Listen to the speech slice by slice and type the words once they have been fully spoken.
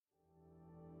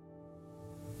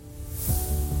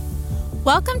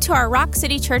Welcome to our Rock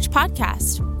City Church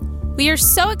podcast. We are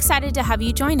so excited to have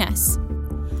you join us.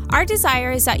 Our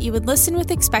desire is that you would listen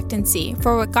with expectancy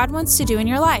for what God wants to do in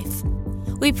your life.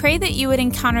 We pray that you would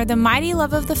encounter the mighty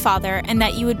love of the Father and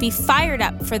that you would be fired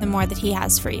up for the more that He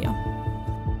has for you.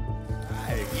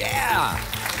 Yeah!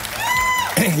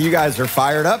 You guys are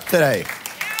fired up today.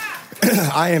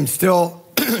 I am still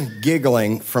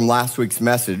giggling from last week's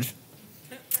message.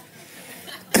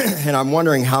 And I'm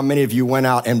wondering how many of you went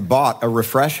out and bought a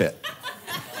Refresh It.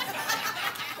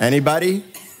 Anybody?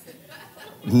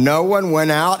 No one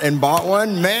went out and bought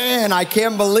one? Man, I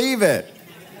can't believe it.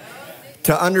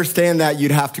 To understand that,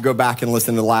 you'd have to go back and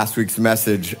listen to last week's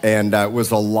message, and it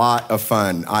was a lot of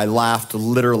fun. I laughed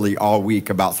literally all week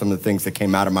about some of the things that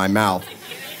came out of my mouth.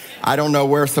 I don't know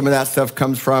where some of that stuff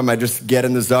comes from. I just get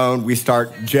in the zone. We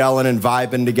start gelling and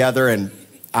vibing together, and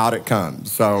out it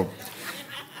comes. So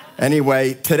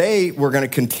anyway, today we're going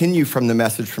to continue from the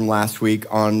message from last week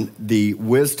on the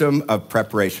wisdom of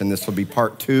preparation. This will be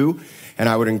part 2. And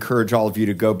I would encourage all of you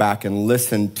to go back and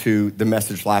listen to the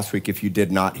message last week if you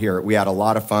did not hear it. We had a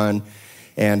lot of fun.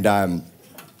 And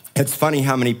it's funny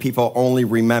how many people only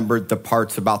remembered the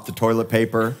parts about the toilet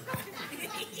paper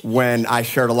when I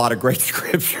shared a lot of great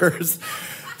scriptures.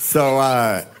 So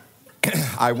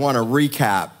I want to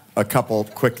recap a couple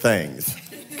quick things,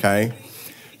 okay?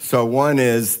 So one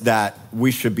is that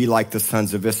we should be like the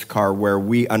sons of Issachar, where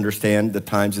we understand the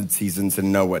times and seasons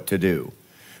and know what to do.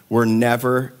 We're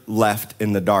never left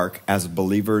in the dark as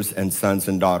believers and sons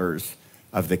and daughters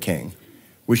of the King.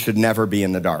 We should never be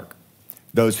in the dark.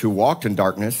 Those who walked in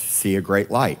darkness see a great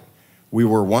light. We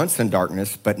were once in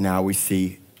darkness, but now we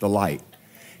see the light.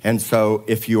 And so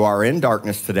if you are in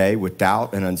darkness today with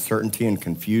doubt and uncertainty and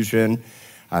confusion,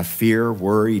 fear,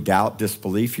 worry, doubt,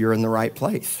 disbelief, you're in the right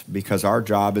place, because our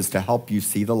job is to help you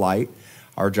see the light.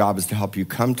 Our job is to help you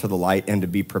come to the light and to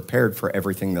be prepared for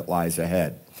everything that lies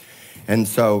ahead. And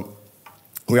so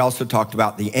we also talked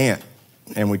about the ant,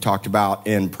 and we talked about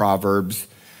in Proverbs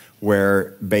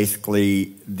where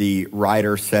basically the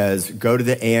writer says, go to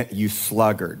the ant, you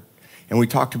sluggard. And we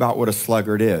talked about what a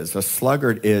sluggard is. A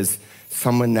sluggard is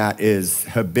someone that is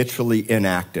habitually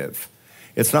inactive.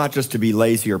 It's not just to be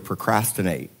lazy or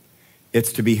procrastinate.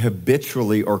 It's to be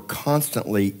habitually or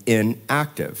constantly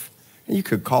inactive. And you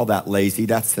could call that lazy.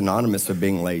 That's synonymous of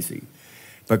being lazy.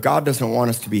 But God doesn't want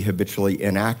us to be habitually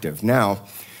inactive. Now,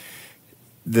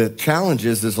 the challenge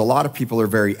is a lot of people are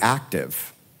very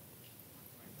active,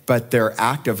 but they're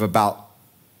active about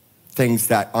things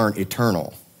that aren't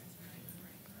eternal.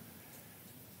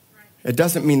 It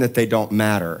doesn't mean that they don't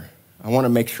matter. I want to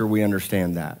make sure we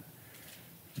understand that.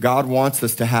 God wants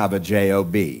us to have a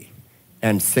job.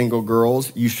 And single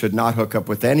girls, you should not hook up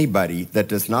with anybody that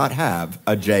does not have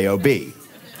a job,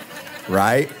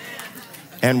 right?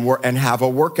 And have a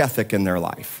work ethic in their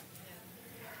life.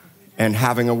 And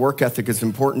having a work ethic is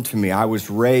important to me. I was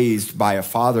raised by a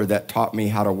father that taught me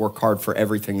how to work hard for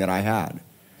everything that I had.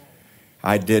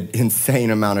 I did insane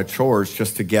amount of chores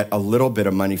just to get a little bit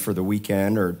of money for the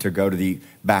weekend or to go to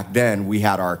back then we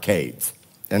had arcades.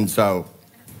 And so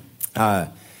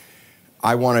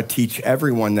I want to teach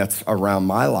everyone that's around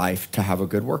my life to have a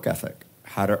good work ethic,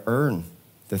 how to earn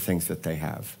the things that they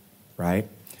have, right?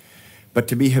 But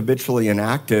to be habitually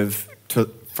inactive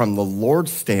from the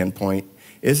Lord's standpoint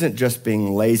isn't just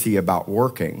being lazy about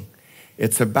working.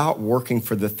 It's about working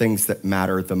for the things that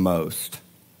matter the most,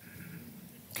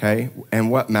 okay? And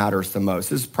what matters the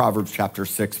most? This is Proverbs chapter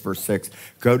 6, verse 6.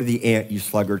 Go to the ant, you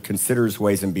sluggard, consider his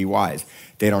ways and be wise.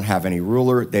 They don't have any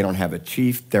ruler. They don't have a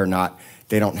chief. They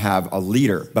don't have a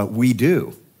leader, but we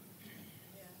do.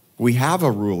 We have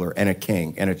a ruler and a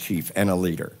king and a chief and a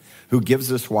leader who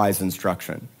gives us wise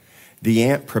instruction. The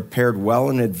ant prepared well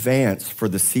in advance for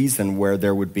the season where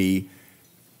there would be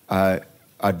a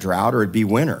drought or it'd be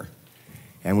winter.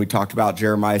 And we talked about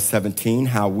Jeremiah 17,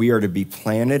 how we are to be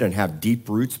planted and have deep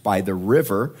roots by the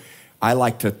river. I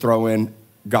like to throw in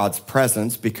God's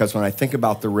presence, because when I think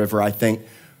about the river, I think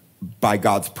by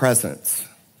God's presence.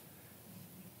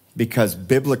 Because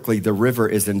biblically, the river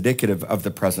is indicative of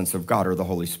the presence of God or the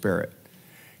Holy Spirit.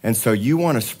 And so you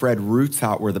want to spread roots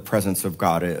out where the presence of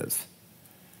God is.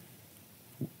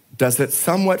 Does it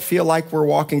somewhat feel like we're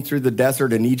walking through the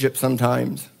desert in Egypt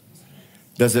sometimes?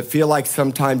 Does it feel like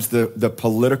sometimes the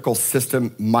political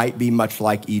system might be much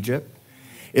like Egypt?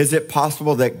 Is it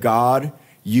possible that God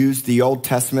used the Old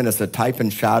Testament as a type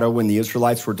and shadow when the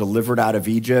Israelites were delivered out of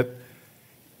Egypt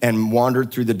and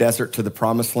wandered through the desert to the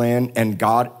promised land, and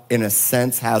God, in a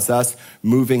sense, has us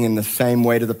moving in the same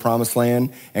way to the promised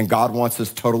land, and God wants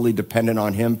us totally dependent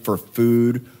on him for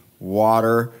food,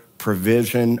 water,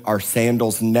 provision, our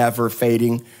sandals never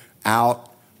fading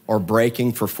out, or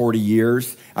breaking for 40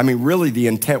 years. I mean, really, the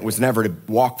intent was never to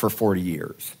walk for 40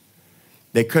 years.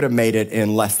 They could have made it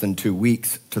in less than 2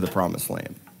 weeks to the promised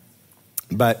land.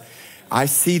 But I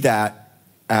see that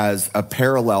as a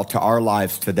parallel to our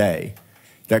lives today,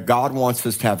 that God wants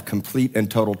us to have complete and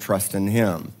total trust in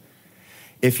him.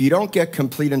 If you don't get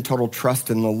complete and total trust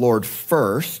in the Lord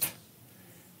first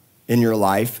in your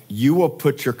life, you will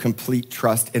put your complete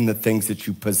trust in the things that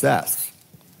you possess.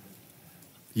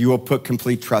 You will put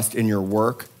complete trust in your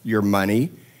work, your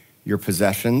money, your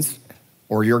possessions,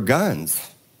 or your guns.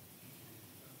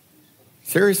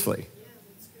 Seriously.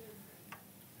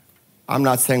 I'm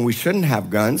not saying we shouldn't have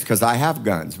guns, because I have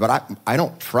guns, but I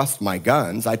don't trust my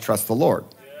guns. I trust the Lord.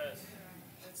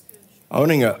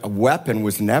 Owning a weapon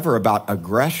was never about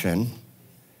aggression,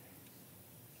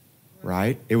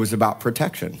 right? It was about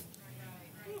protection.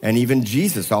 And even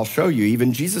Jesus, I'll show you,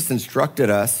 even Jesus instructed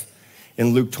us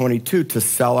in Luke 22 to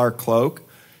sell our cloak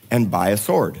and buy a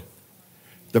sword.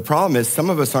 The problem is some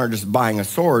of us aren't just buying a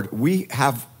sword, we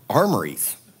have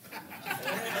armories.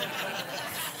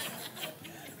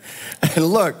 And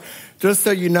look, just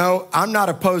so you know, I'm not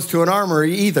opposed to an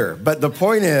armory either. But the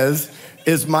point is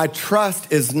my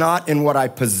trust is not in what I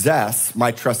possess.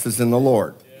 My trust is in the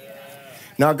Lord. Yeah.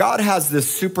 Now, God has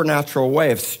this supernatural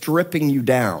way of stripping you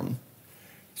down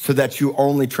so that you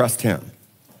only trust him.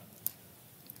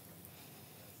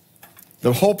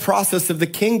 The whole process of the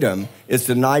kingdom is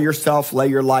deny yourself, lay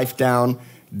your life down,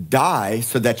 die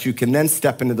so that you can then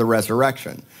step into the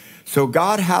resurrection. So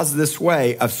God has this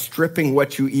way of stripping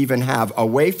what you even have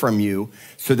away from you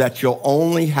so that you'll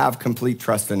only have complete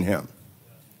trust in him.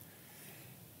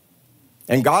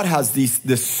 And God has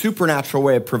this supernatural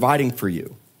way of providing for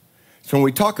you. So when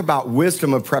we talk about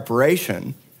wisdom of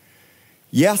preparation,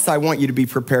 yes, I want you to be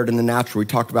prepared in the natural. We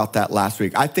talked about that last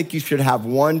week. I think you should have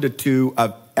 1 to 2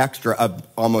 of extra of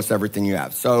almost everything you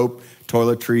have. Soap,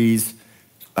 toiletries,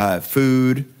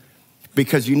 food,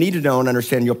 because you need to know and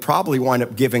understand you'll probably wind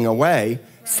up giving away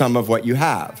some of what you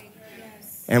have.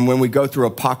 And when we go through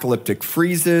apocalyptic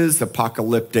freezes,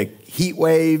 apocalyptic heat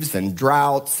waves and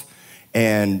droughts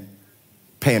and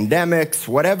pandemics,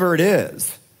 whatever it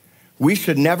is, we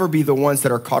should never be the ones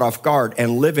that are caught off guard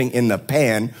and living in the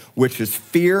pan, which is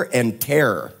fear and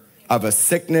terror of a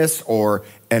sickness or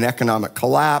an economic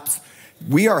collapse.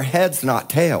 We are heads, not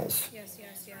tails.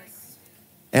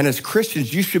 And as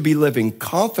Christians, you should be living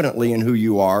confidently in who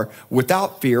you are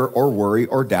without fear or worry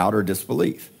or doubt or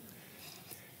disbelief.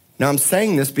 Now, I'm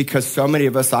saying this because so many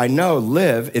of us I know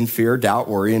live in fear, doubt,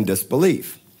 worry, and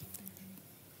disbelief.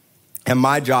 And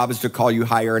my job is to call you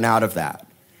higher and out of that.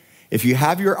 If you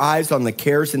have your eyes on the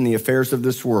cares and the affairs of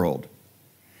this world,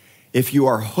 if you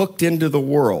are hooked into the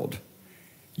world,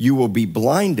 you will be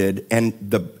blinded. And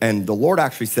the Lord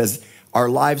actually says our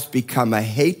lives become a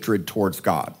hatred towards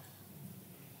God.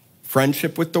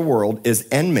 Friendship with the world is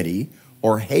enmity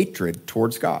or hatred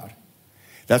towards God.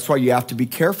 That's why you have to be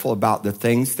careful about the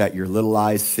things that your little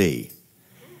eyes see.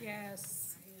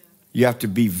 Yes. You have to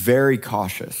be very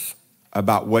cautious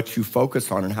about what you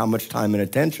focus on and how much time and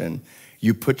attention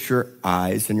you put your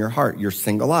eyes and your heart, your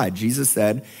single eye. Jesus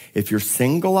said, if your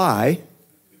single eye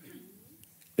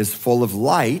is full of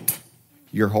light,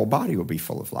 your whole body will be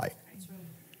full of light.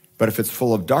 But if it's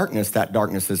full of darkness, that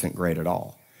darkness isn't great at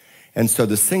all. And so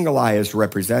the single eye is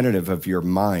representative of your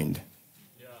mind,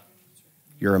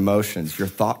 your emotions, your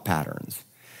thought patterns.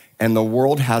 And the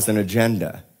world has an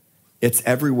agenda. It's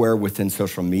everywhere within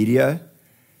social media.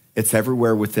 It's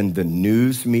everywhere within the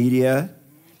news media.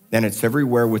 And it's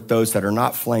everywhere with those that are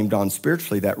not flamed on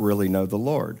spiritually that really know the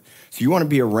Lord. So you want to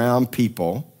be around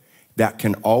people that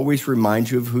can always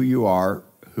remind you of who you are,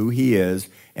 who he is,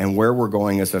 and where we're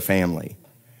going as a family.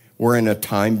 We're in a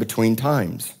time between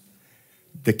times.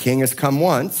 The king has come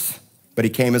once, but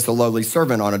he came as a lowly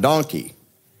servant on a donkey.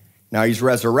 Now he's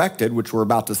resurrected, which we're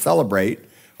about to celebrate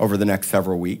over the next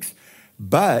several weeks.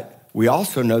 But we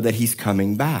also know that he's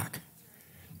coming back.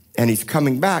 And he's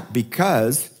coming back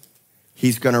because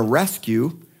he's going to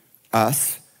rescue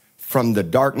us from the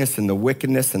darkness and the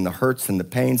wickedness and the hurts and the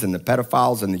pains and the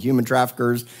pedophiles and the human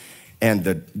traffickers and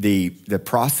the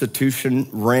prostitution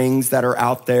rings that are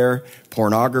out there,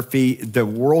 pornography. The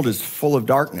world is full of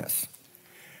darkness.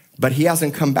 But he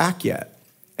hasn't come back yet.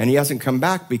 And he hasn't come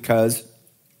back because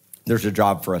there's a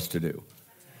job for us to do.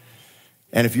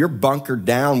 And if you're bunkered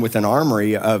down with an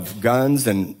armory of guns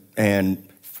and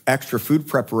extra food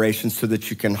preparation so that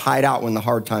you can hide out when the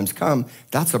hard times come,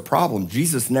 that's a problem.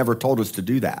 Jesus never told us to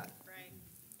do that.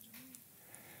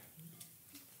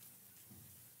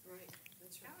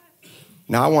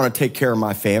 Now I want to take care of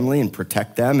my family and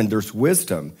protect them, and there's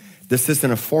wisdom. This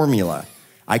isn't a formula.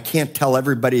 I can't tell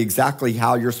everybody exactly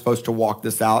how you're supposed to walk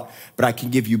this out, but I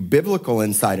can give you biblical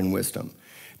insight and wisdom.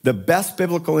 The best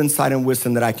biblical insight and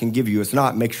wisdom that I can give you is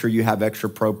not make sure you have extra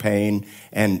propane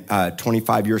and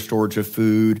 25-year storage of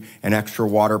food and extra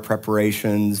water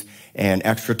preparations and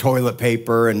extra toilet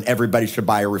paper and everybody should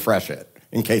buy a Refresh It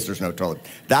in case there's no toilet.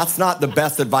 That's not the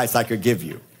best advice I could give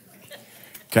you,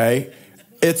 okay?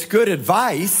 It's good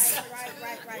advice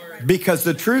because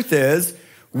the truth is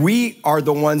we are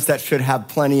the ones that should have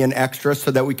plenty and extra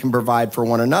so that we can provide for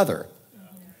one another.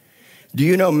 Do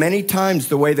you know many times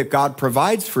the way that God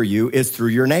provides for you is through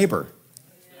your neighbor?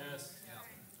 Yes.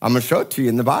 I'm going to show it to you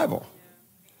in the Bible.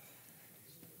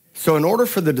 So in order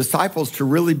for the disciples to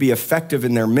really be effective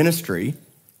in their ministry,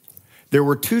 there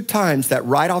were 2 times that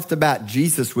right off the bat,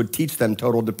 Jesus would teach them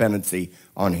total dependency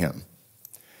on him.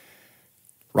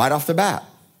 Right off the bat.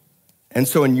 And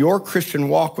so in your Christian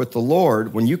walk with the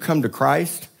Lord, when you come to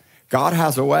Christ, God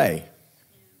has a way,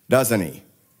 doesn't he,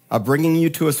 of bringing you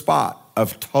to a spot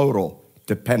of total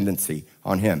dependency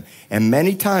on him. And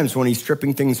many times when he's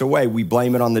stripping things away, we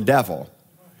blame it on the devil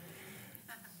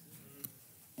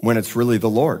when it's really the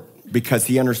Lord because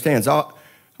he understands. I'll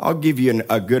give you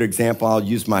a good example. I'll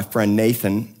use my friend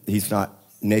Nathan.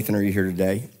 Nathan, are you here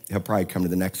today? He'll probably come to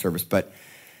the next service. But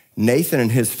Nathan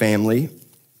and his family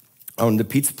owned the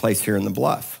pizza place here in the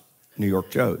Bluff, New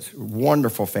York Joe's.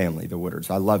 Wonderful family, the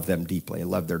Woodards. I love them deeply. I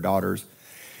love their daughters.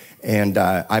 And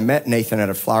I met Nathan at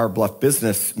a Flower Bluff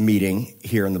business meeting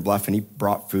here in the Bluff, and he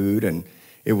brought food, and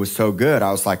it was so good.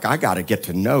 I was like, I got to get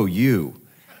to know you.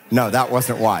 No, that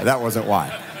wasn't why.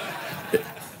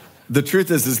 The truth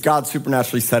is God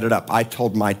supernaturally set it up. I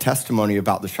told my testimony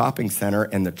about the shopping center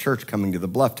and the church coming to the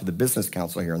Bluff, to the business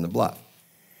council here in the Bluff.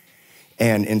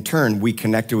 And in turn, we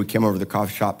connected. We came over to the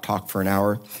coffee shop, talked for an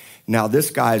hour. Now, this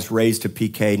guy's raised a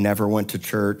PK, never went to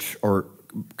church, or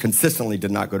consistently did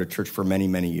not go to church for many,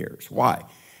 many years. Why?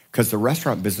 Because the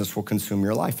restaurant business will consume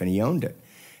your life, and he owned it.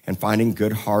 And finding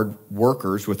good, hard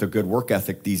workers with a good work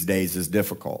ethic these days is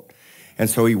difficult. And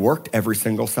so he worked every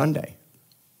single Sunday.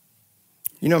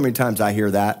 You know how many times I hear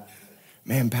that?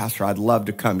 Man, Pastor, I'd love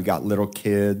to come. You got little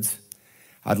kids.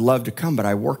 I'd love to come, but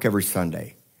I work every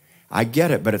Sunday. I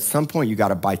get it, but at some point you got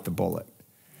to bite the bullet.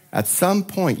 At some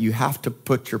point you have to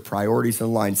put your priorities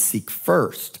in line. Seek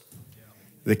first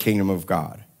the kingdom of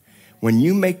God. When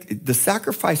you make the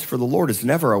sacrifice for the Lord is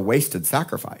never a wasted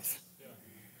sacrifice.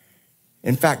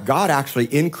 In fact, God actually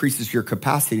increases your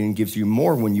capacity and gives you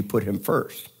more when you put him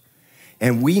first.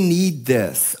 And we need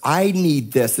this. I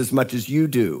need this as much as you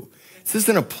do. This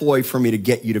isn't a ploy for me to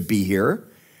get you to be here.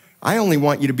 I only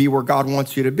want you to be where God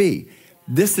wants you to be.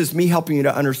 This is me helping you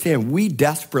to understand we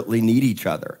desperately need each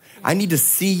other. I need to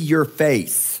see your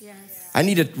face. Yes. I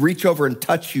need to reach over and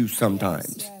touch you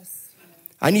sometimes. Yes.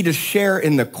 I need to share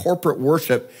in the corporate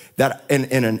worship that in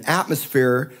an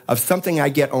atmosphere of something I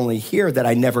get only here that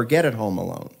I never get at home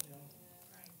alone.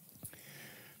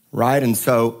 Right? And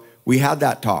so we had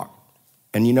that talk.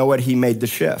 And you know what? He made the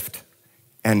shift.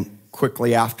 And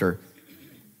quickly after,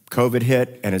 COVID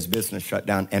hit and his business shut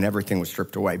down and everything was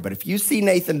stripped away. But if you see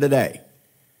Nathan today,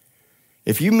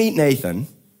 if you meet Nathan,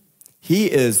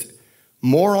 he is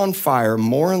more on fire,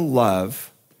 more in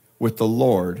love with the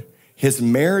Lord. His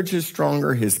marriage is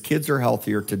stronger. His kids are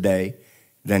healthier today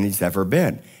than he's ever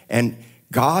been. And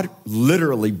God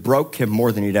literally broke him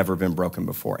more than he'd ever been broken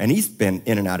before. And he's been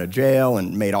in and out of jail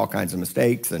and made all kinds of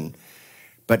mistakes.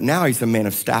 But now he's a man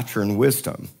of stature and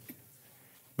wisdom.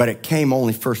 But it came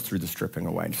only first through the stripping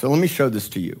away. So let me show this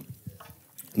to you.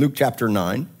 Luke chapter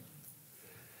 9.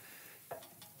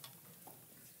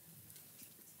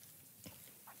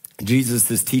 Jesus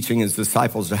is teaching his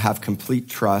disciples to have complete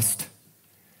trust.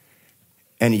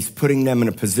 And he's putting them in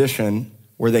a position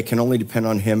where they can only depend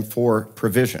on him for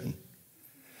provision.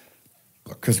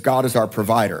 Because God is our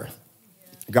provider.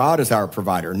 God is our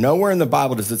provider. Nowhere in the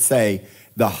Bible does it say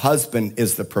the husband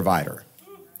is the provider,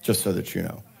 just so that you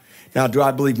know. Now, do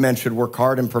I believe men should work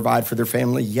hard and provide for their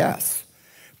family? Yes.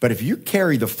 But if you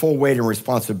carry the full weight and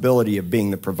responsibility of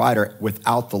being the provider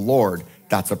without the Lord,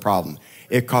 that's a problem.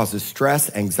 It causes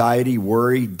stress, anxiety,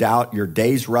 worry, doubt. Your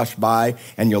days rush by,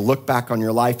 and you'll look back on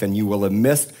your life and you will have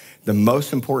missed the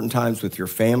most important times with your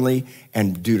family.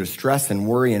 And due to stress and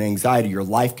worry and anxiety, your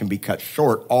life can be cut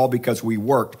short, all because we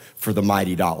worked for the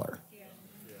mighty dollar.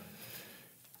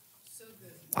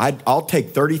 I'll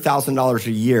take $30,000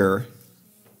 a year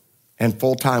and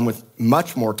full-time with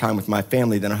much more time with my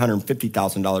family than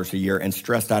 $150,000 a year and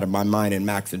stressed out of my mind and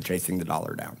max and chasing the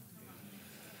dollar down.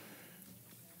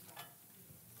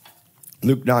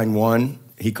 Luke 9:1,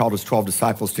 he called his 12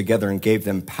 disciples together and gave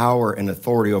them power and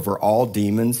authority over all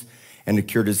demons and to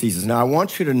cure diseases. Now, I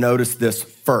want you to notice this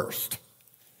first.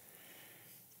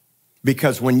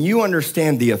 Because when you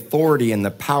understand the authority and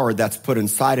the power that's put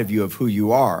inside of you of who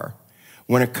you are,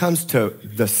 when it comes to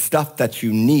the stuff that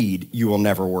you need, you will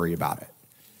never worry about it.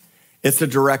 It's a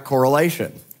direct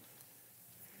correlation.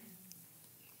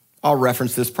 I'll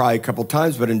reference this probably a couple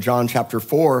times, but in John chapter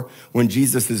 4, when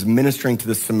Jesus is ministering to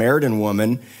the Samaritan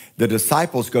woman, the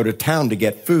disciples go to town to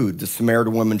get food. The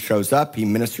Samaritan woman shows up. He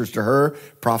ministers to her,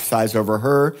 prophesies over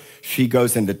her. She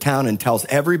goes into town and tells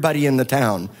everybody in the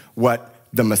town what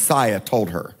the Messiah told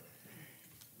her.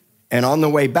 And on the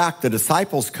way back, the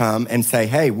disciples come and say,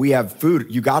 hey, we have food.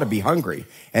 You got to be hungry.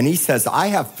 And he says, I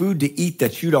have food to eat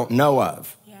that you don't know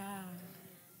of. Yeah.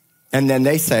 And then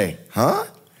they say, huh?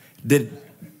 Did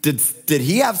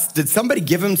somebody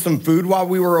give him some food while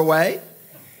we were away?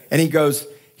 And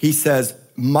he says,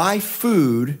 my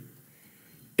food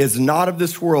is not of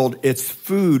this world. It's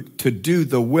food to do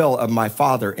the will of my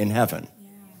Father in heaven. Yeah.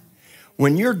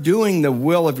 When you're doing the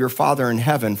will of your Father in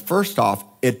heaven, first off,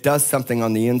 it does something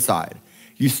on the inside.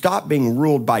 You stop being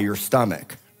ruled by your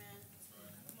stomach.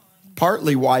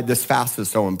 Partly why this fast is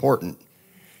so important,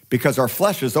 because our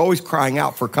flesh is always crying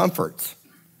out for comforts.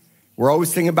 We're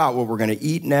always thinking about what we're going to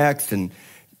eat next. And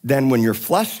then when your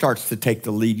flesh starts to take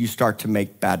the lead, you start to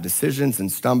make bad decisions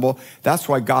and stumble. That's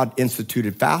why God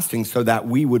instituted fasting, so that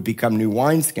we would become new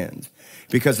wineskins.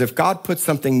 Because if God puts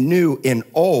something new in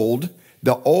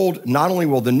the old, not only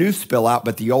will the new spill out,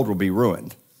 but the old will be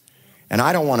ruined. And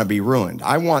I don't want to be ruined.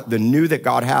 I want the new that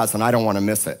God has, and I don't want to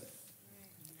miss it.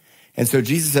 And so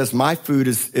Jesus says, my food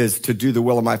is to do the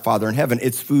will of my Father in heaven.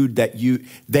 It's food that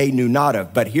they knew not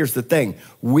of. But here's the thing.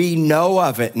 We know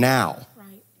of it now.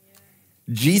 Right.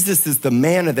 Jesus is the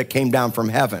manna that came down from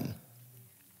heaven.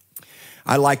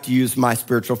 I like to use my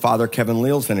spiritual father, Kevin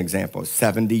Leal, as an example.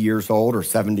 70 years old or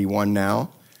 71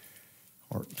 now,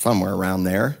 or somewhere around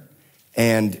there.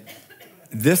 And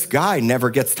this guy never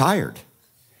gets tired.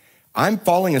 I'm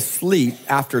falling asleep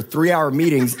after 3-hour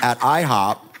meetings at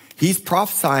IHOP. He's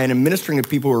prophesying and ministering to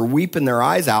people who are weeping their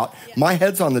eyes out. My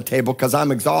head's on the table because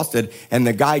I'm exhausted, and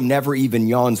the guy never even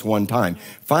yawns one time.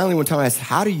 Finally, one time I asked,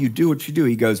 how do you do what you do?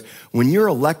 He goes, when you're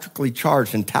electrically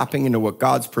charged and tapping into what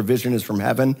God's provision is from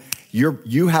heaven,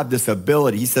 you have this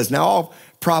ability. He says, now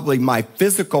probably my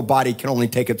physical body can only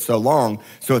take it so long,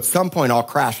 so at some point I'll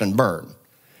crash and burn,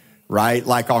 right?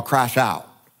 Like I'll crash out.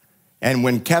 And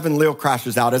when Kevin Leal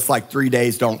crashes out, it's like 3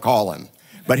 days, don't call him.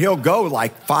 But he'll go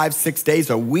like 5-6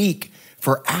 days a week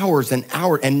for hours and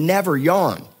hours and never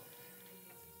yawn.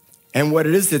 And what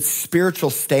it is, it's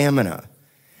spiritual stamina.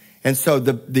 And so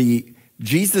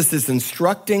Jesus is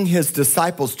instructing his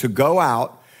disciples to go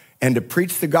out and to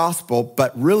preach the gospel,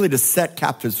 but really to set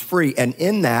captives free. And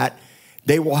in that,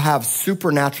 they will have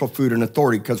supernatural food and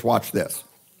authority, because watch this.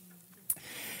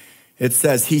 It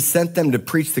says, he sent them to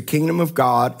preach the kingdom of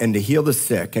God and to heal the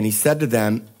sick. And he said to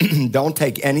them, don't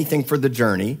take anything for the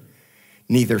journey,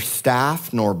 neither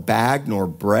staff, nor bag, nor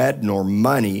bread, nor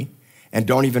money, and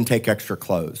don't even take extra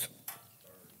clothes.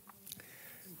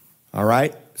 All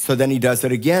right? So then he does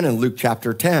it again in Luke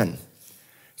chapter 10.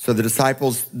 So the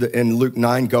disciples in Luke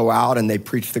 9 go out and they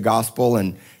preach the gospel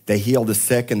and they heal the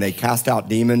sick and they cast out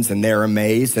demons and they're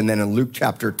amazed. And then in Luke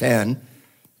chapter 10,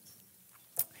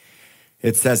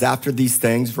 it says, after these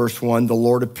things, verse 1, the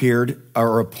Lord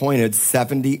appointed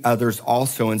 70 others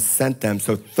also and sent them.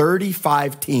 So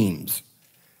 35 teams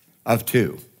of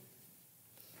 2.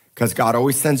 Because God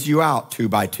always sends you out 2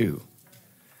 by 2.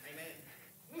 Amen.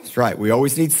 That's right. We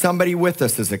always need somebody with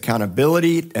us as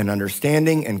accountability and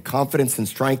understanding and confidence and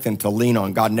strength and to lean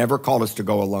on. God never called us to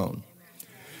go alone.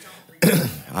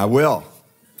 I will.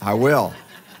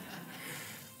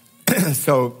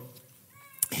 So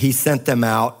he sent them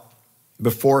out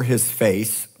before his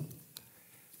face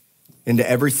into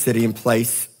every city and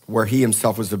place where he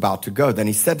himself was about to go. Then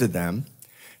he said to them,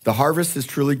 the harvest is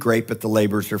truly great, but the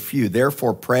laborers are few.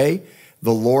 Therefore, pray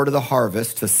the Lord of the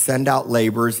harvest to send out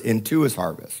laborers into his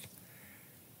harvest.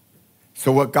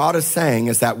 So what God is saying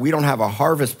is that we don't have a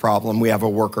harvest problem, we have a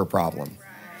worker problem.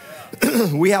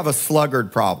 We have a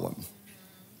sluggard problem.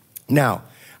 Now,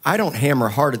 I don't hammer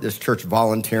hard at this church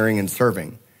volunteering and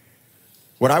serving.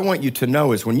 What I want you to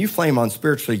know is when you flame on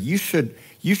spiritually, you should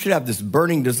have this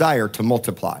burning desire to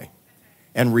multiply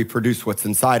and reproduce what's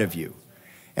inside of you.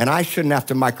 And I shouldn't have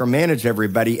to micromanage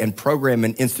everybody and program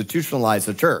and institutionalize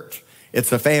a church.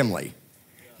 It's a family.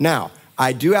 Now,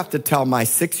 I do have to tell my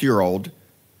 6-year-old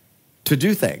to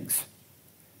do things.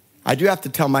 I do have to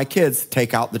tell my kids,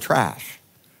 take out the trash,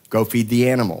 go feed the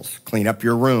animals, clean up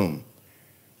your room,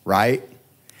 right?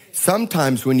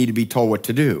 Sometimes we need to be told what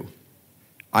to do.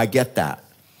 I get that.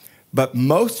 But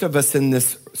most of us in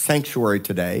this sanctuary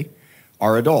today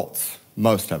are adults,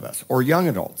 most of us, or young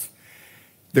adults.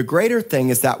 The greater thing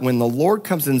is that when the Lord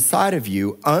comes inside of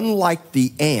you, unlike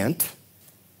the ant,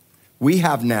 we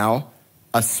have now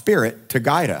a spirit to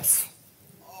guide us.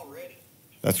 Already.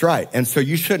 That's right. And so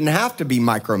you shouldn't have to be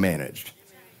micromanaged.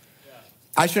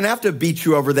 I shouldn't have to beat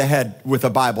you over the head with a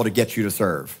Bible to get you to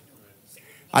serve.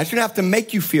 I shouldn't have to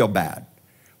make you feel bad.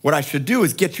 What I should do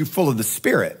is get you full of the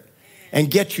Spirit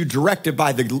and get you directed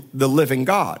by the living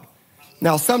God.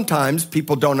 Now, sometimes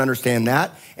people don't understand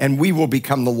that, and we will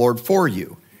become the Lord for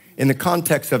you in the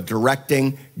context of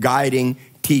directing, guiding,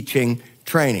 teaching,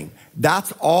 training.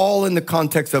 That's all in the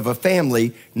context of a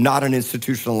family, not an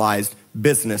institutionalized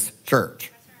business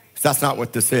church. That's not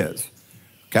what this is,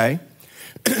 okay?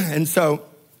 And so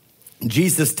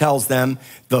Jesus tells them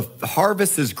the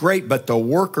harvest is great, but the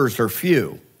workers are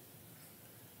few.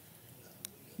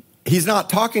 He's not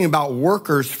talking about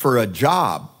workers for a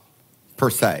job per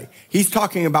se. He's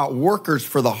talking about workers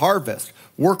for the harvest,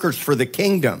 workers for the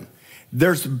kingdom.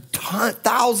 There's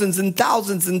thousands and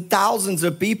thousands and thousands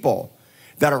of people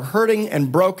that are hurting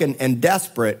and broken and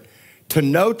desperate to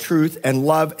know truth and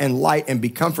love and light and be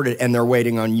comforted, and they're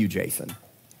waiting on you, Jason.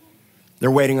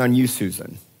 They're waiting on you,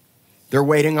 Susan. They're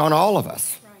waiting on all of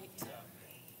us. Right.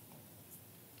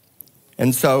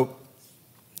 And so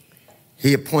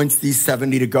he appoints these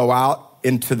 70 to go out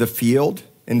into the field,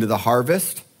 into the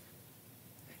harvest.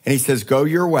 And he says, go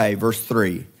your way, verse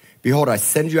 3. Behold, I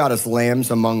send you out as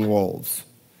lambs among wolves.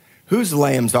 Whose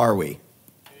lambs are we?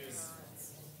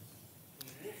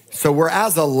 So we're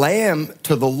as a lamb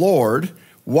to the Lord.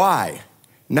 Why?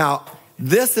 Now,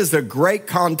 this is a great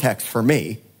context for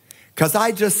me because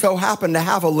I just so happen to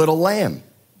have a little lamb.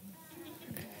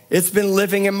 It's been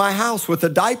living in my house with a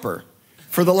diaper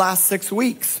for the last 6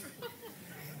 weeks.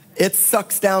 It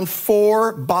sucks down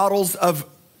 4 bottles of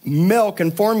milk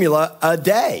and formula a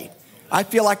day. I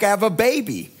feel like I have a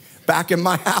baby back in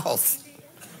my house.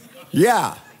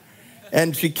 Yeah.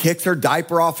 And she kicks her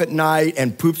diaper off at night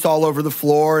and poops all over the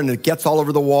floor and it gets all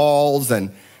over the walls.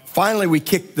 And finally we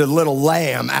kicked the little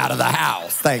lamb out of the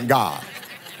house, thank God.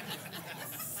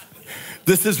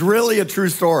 This is really a true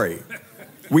story.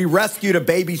 We rescued a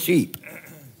baby sheep,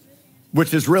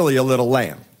 which is really a little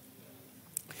lamb.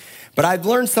 But I've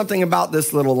learned something about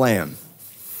this little lamb.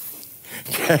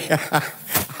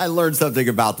 I learned something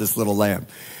about this little lamb.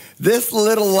 This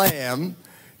little lamb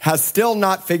has still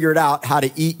not figured out how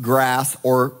to eat grass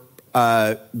or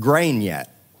grain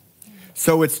yet.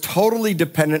 So it's totally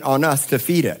dependent on us to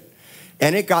feed it.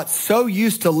 And it got so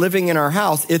used to living in our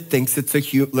house, it thinks it's a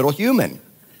little human.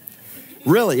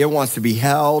 Really, it wants to be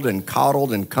held and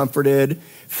coddled and comforted,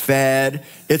 fed.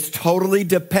 It's totally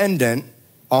dependent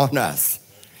on us.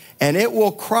 And it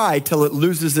will cry till it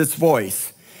loses its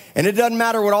voice. And it doesn't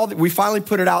matter what we finally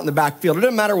put it out in the backfield. It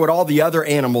doesn't matter what all the other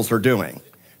animals are doing.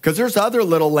 Because there's other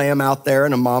little lamb out there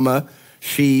and a mama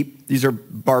sheep. These are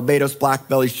Barbados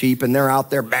black-belly sheep, and they're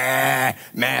out there, bah,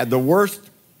 mad. The worst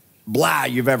blah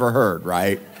you've ever heard,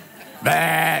 right?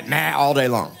 Bah, meh, all day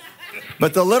long.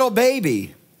 But the little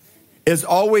baby is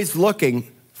always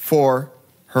looking for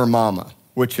her mama,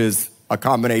 which is a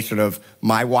combination of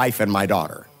my wife and my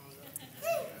daughter.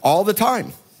 All the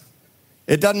time.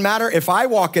 It doesn't matter if I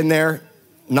walk in there,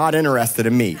 not interested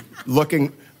in me,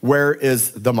 looking, where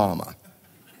is the mama?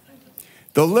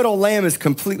 The little lamb is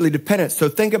completely dependent. So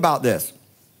think about this.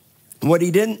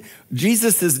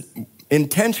 Jesus'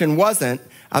 intention wasn't,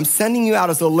 I'm sending you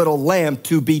out as a little lamb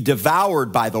to be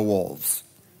devoured by the wolves.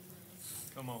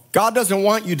 Come on. God doesn't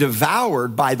want you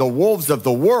devoured by the wolves of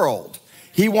the world.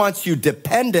 He wants you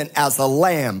dependent as a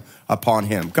lamb upon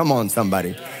him. Come on,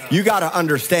 somebody. You got to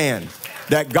understand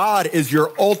that God is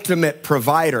your ultimate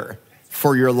provider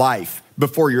for your life,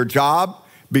 before your job,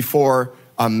 before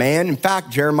a man. In fact,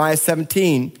 Jeremiah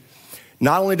 17,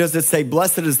 not only does it say,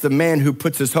 blessed is the man who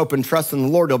puts his hope and trust in the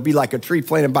Lord. He'll be like a tree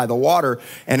planted by the water,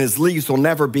 and his leaves will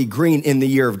never be green in the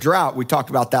year of drought. We talked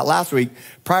about that last week.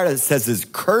 Prior to that, it says,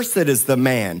 cursed is the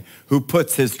man who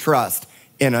puts his trust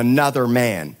in another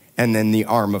man and in the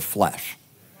arm of flesh.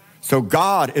 So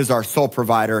God is our sole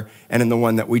provider and in the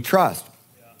one that we trust.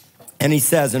 And he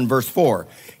says in verse 4,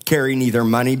 carry neither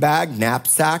money bag,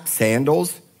 knapsack,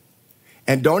 sandals,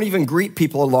 and don't even greet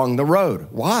people along the road.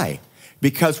 Why?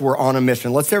 Because we're on a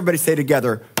mission. Let's everybody say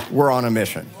together, we're on a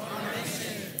mission.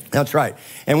 That's right.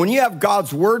 And when you have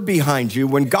God's word behind you,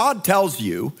 when God tells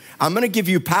you, I'm going to give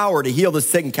you power to heal the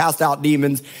sick and cast out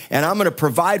demons, and I'm going to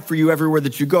provide for you everywhere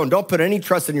that you go, and don't put any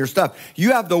trust in your stuff.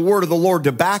 You have the word of the Lord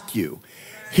to back you.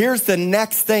 Here's the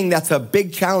next thing that's a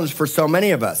big challenge for so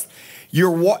many of us.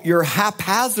 You're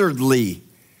haphazardly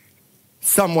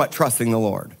somewhat trusting the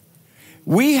Lord.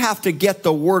 We have to get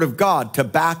the word of God to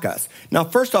back us. Now,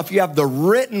 first off, you have the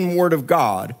written word of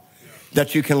God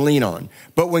that you can lean on.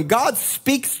 But when God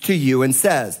speaks to you and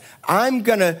says, I'm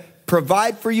going to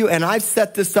provide for you and I've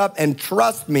set this up and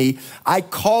trust me, I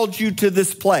called you to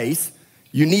this place.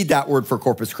 You need that word for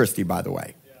Corpus Christi, by the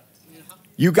way.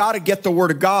 You got to get the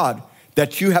word of God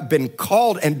that you have been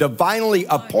called and divinely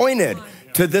appointed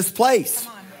to this place.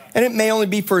 And it may only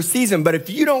be for a season, but if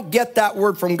you don't get that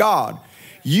word from God,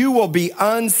 you will be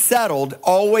unsettled,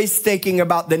 always thinking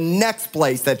about the next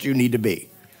place that you need to be.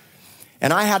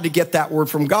 And I had to get that word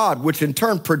from God, which in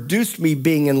turn produced me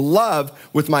being in love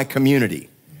with my community.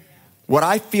 What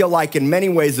I feel like in many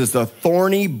ways is a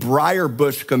thorny briar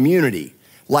bush community,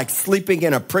 like sleeping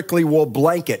in a prickly wool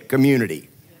blanket community.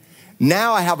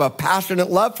 Now I have a passionate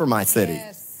love for my city.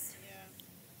 Yes.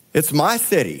 It's my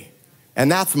city,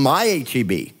 and that's my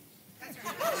HEB.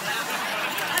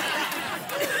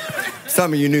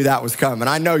 Some of you knew that was coming.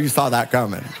 I know you saw that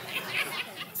coming.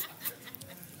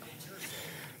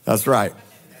 That's right.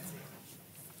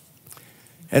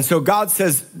 And so God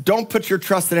says, don't put your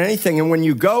trust in anything. And when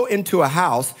you go into a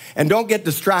house, and don't get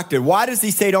distracted. Why does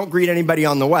he say don't greet anybody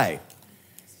on the way?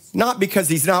 Not because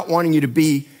he's not wanting you to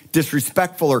be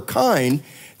disrespectful or kind.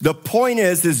 The point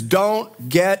is don't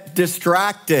get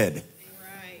distracted.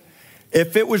 Right.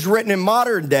 If it was written in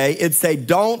modern day, it'd say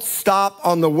don't stop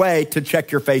on the way to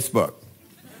check your Facebook.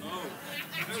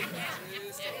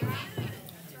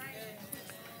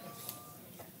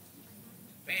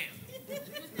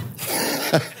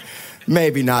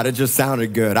 Maybe not. It just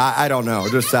sounded good. I don't know.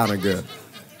 It just sounded good.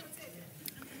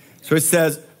 So it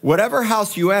says, whatever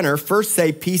house you enter, first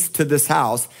say peace to this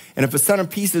house. And if a son of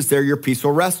peace is there, your peace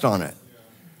will rest on it.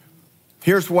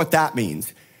 Here's what that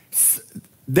means.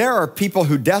 There are people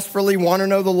who desperately want to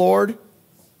know the Lord,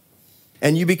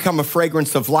 and you become a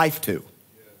fragrance of life to.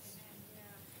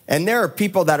 And there are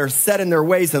people that are set in their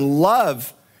ways and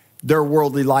love their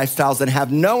worldly lifestyles and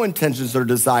have no intentions or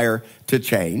desire to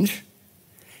change.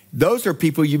 Those are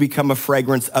people you become a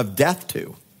fragrance of death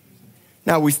to.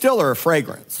 Now, we still are a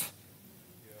fragrance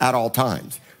at all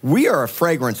times. We are a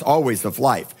fragrance always of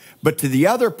life. But to the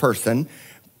other person,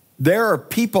 there are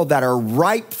people that are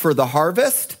ripe for the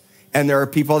harvest, and there are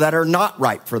people that are not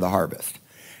ripe for the harvest.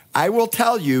 I will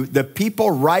tell you, the people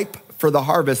ripe for the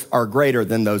harvest are greater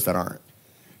than those that aren't.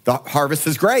 The harvest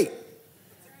is great.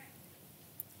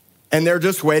 And they're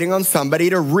just waiting on somebody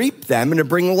to reap them and to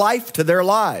bring life to their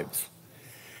lives.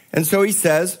 And so he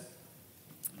says,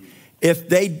 if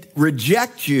they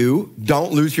reject you,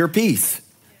 don't lose your peace.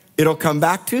 It'll come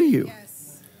back to you.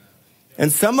 Yes.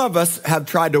 And some of us have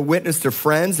tried to witness to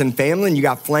friends and family, and you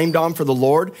got flamed on for the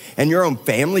Lord, and your own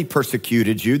family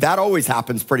persecuted you. That always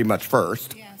happens pretty much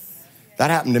first. Yes. That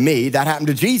happened to me. That happened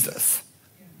to Jesus.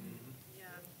 Yeah.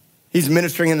 He's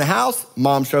ministering in the house.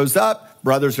 Mom shows up.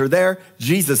 Brothers are there.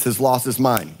 Jesus has lost his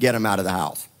mind. Get him out of the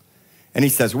house. And he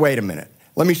says, wait a minute.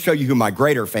 Let me show you who my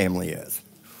greater family is.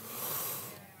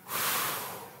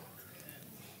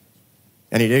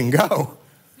 And he didn't go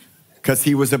because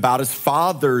he was about his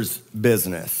father's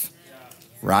business,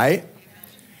 right?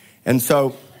 And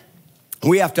so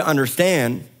we have to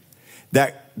understand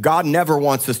that God never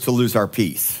wants us to lose our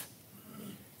peace.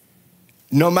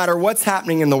 No matter what's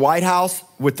happening in the White House,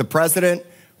 with the president,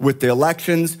 with the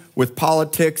elections, with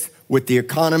politics, with the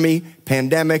economy,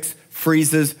 pandemics,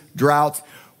 freezes, droughts,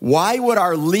 why would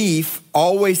our leaf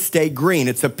always stay green?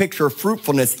 It's a picture of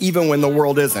fruitfulness even when the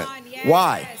world isn't. Yes,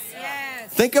 why?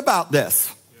 Yes. Think about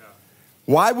this.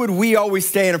 Why would we always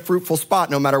stay in a fruitful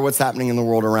spot no matter what's happening in the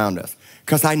world around us?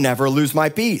 Because I never lose my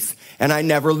peace, and I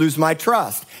never lose my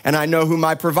trust, and I know who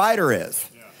my provider is.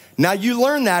 Yeah. Now, you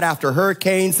learn that after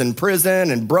hurricanes and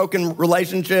prison and broken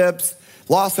relationships,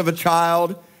 loss of a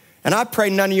child, and I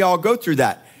pray none of y'all go through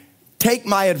that. Take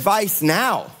my advice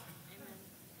now.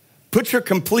 Put your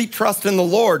complete trust in the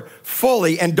Lord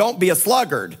fully, and don't be a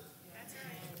sluggard.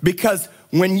 Because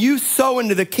when you sow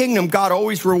into the kingdom, God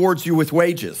always rewards you with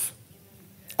wages.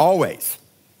 Always.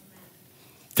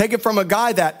 Take it from a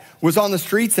guy that was on the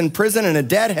streets in prison and a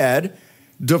deadhead,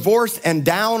 divorced and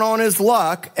down on his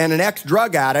luck, and an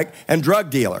ex-drug addict and drug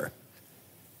dealer.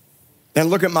 And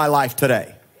look at my life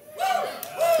today.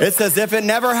 It's as if it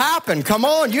never happened. Come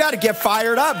on, you got to get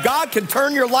fired up. God can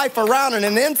turn your life around in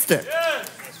an instant.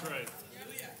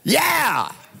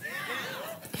 Yeah.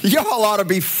 Y'all ought to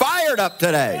be fired up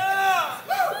today.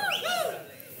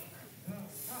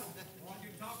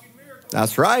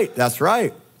 That's right. That's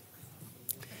right.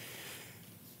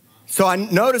 So I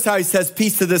notice how he says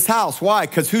peace to this house. Why?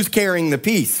 Because who's carrying the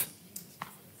peace?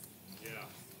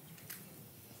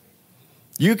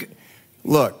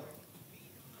 Look,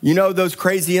 you know those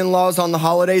crazy in-laws on the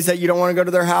holidays that you don't want to go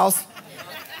to their house?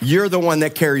 You're the one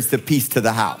that carries the peace to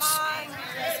the house.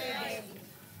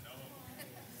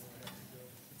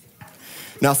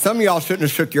 Now, some of y'all shouldn't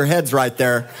have shook your heads right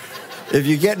there. If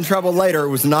you get in trouble later, it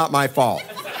was not my fault.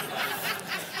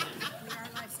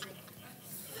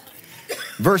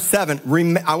 Verse 7,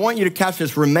 I want you to catch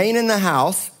this. Remain in the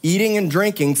house, eating and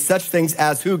drinking such things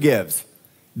as who gives?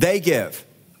 They give.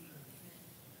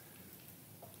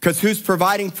 Because who's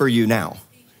providing for you now?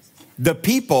 The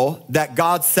people that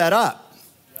God set up.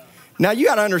 Now you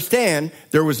got to understand,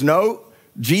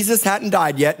 Jesus hadn't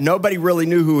died yet. Nobody really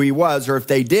knew who he was, or if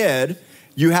they did,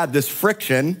 you had this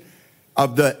friction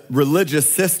of the religious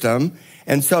system.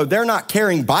 And so they're not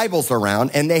carrying Bibles around,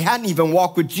 and they hadn't even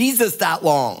walked with Jesus that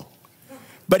long.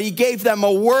 But he gave them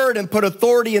a word and put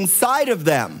authority inside of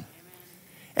them.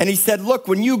 And he said, look,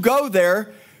 when you go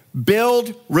there,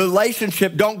 build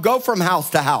relationship. Don't go from house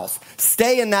to house.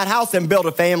 Stay in that house and build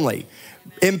a family.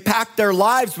 Impact their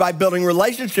lives by building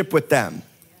relationship with them.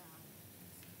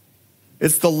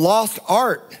 It's the lost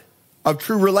art of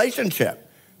true relationship.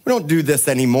 We don't do this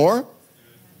anymore.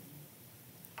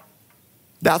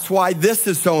 That's why this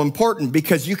is so important,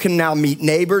 because you can now meet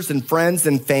neighbors and friends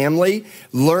and family,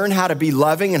 learn how to be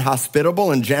loving and hospitable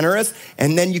and generous,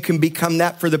 and then you can become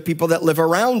that for the people that live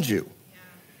around you.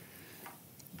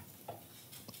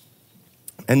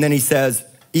 And then he says,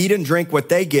 eat and drink what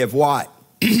they give. Why?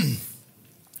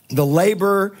 The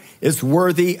laborer is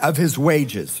worthy of his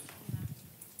wages.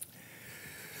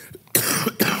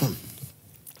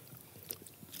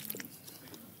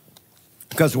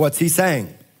 Because what's he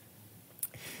saying?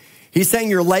 He's saying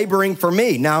you're laboring for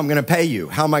me. Now I'm going to pay you.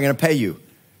 How am I going to pay you?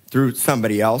 Through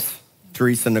somebody else.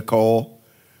 Teresa, Nicole,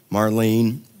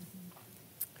 Marlene,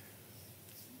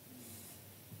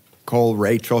 Cole,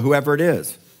 Rachel, whoever it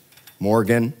is.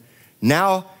 Morgan.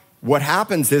 Now what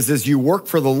happens is you work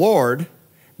for the Lord,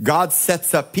 God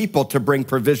sets up people to bring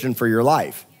provision for your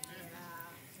life.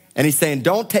 And he's saying,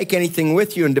 don't take anything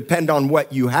with you and depend on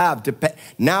what you have.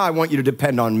 Now I want you to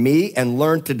depend on me and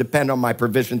learn to depend on my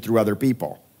provision through other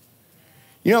people.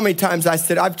 You know how many times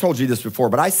I've told you this before,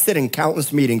 but I sit in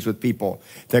countless meetings with people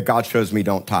that God shows me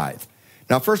don't tithe.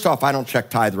 Now, first off, I don't check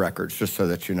tithe records, just so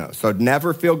that you know. So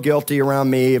never feel guilty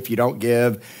around me if you don't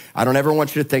give. I don't ever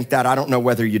want you to think that. I don't know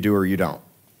whether you do or you don't,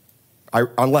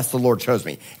 unless the Lord shows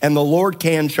me. And the Lord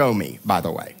can show me, by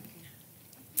the way.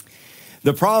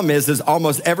 The problem is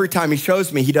almost every time he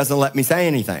shows me, he doesn't let me say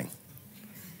anything.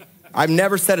 I've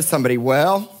never said to somebody,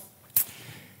 well,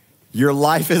 your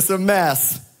life is a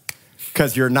mess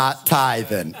because you're not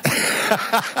tithing.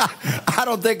 I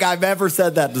don't think I've ever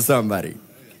said that to somebody.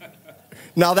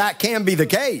 Now, that can be the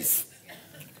case,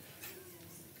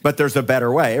 but there's a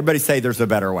better way. Everybody say there's a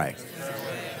better way.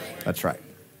 That's right.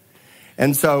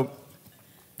 And so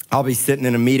I'll be sitting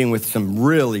in a meeting with some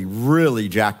really, really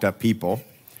jacked up people.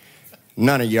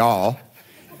 None of y'all.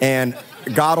 And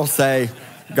God will say,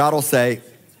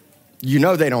 you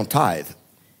know they don't tithe.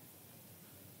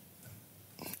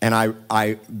 And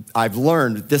I've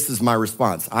learned this is my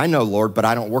response. I know, Lord, but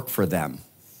I don't work for them.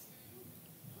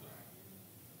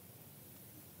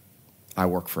 I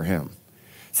work for him.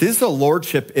 See, this is a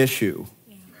lordship issue.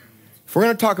 If we're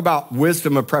going to talk about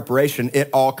wisdom of preparation, it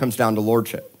all comes down to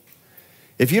lordship.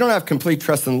 If you don't have complete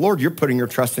trust in the Lord, you're putting your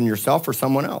trust in yourself or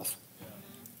someone else.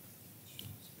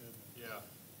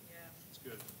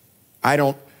 I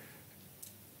don't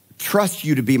trust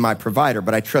you to be my provider,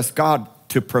 but I trust God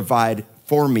to provide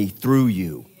for me through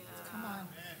you. Come on.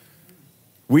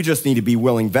 We just need to be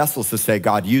willing vessels to say,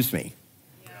 God, use me.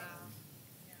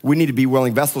 We need to be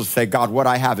willing vessels to say, God, what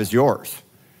I have is yours.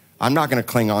 I'm not going to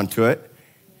cling on to it,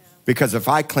 because if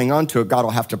I cling on to it, God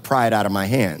will have to pry it out of my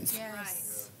hands.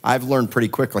 Yes. I've learned pretty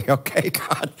quickly, okay,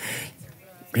 God,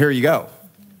 here you go.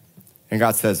 And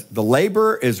God says, the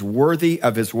laborer is worthy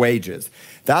of his wages.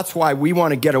 That's why we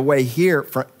want to get away here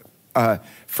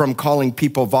from calling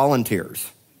people volunteers.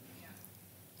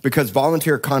 Because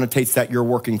volunteer connotates that you're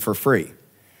working for free.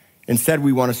 Instead,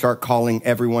 we want to start calling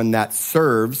everyone that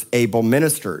serves able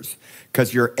ministers,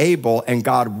 because you're able and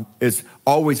God is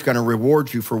always going to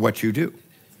reward you for what you do.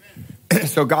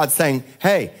 So God's saying,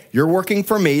 hey, you're working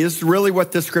for me. This is really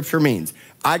what this scripture means.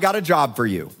 I got a job for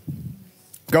you.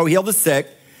 Go heal the sick,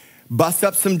 bust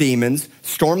up some demons,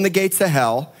 storm the gates of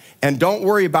hell, and don't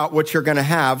worry about what you're going to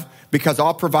have, because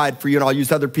I'll provide for you and I'll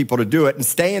use other people to do it, and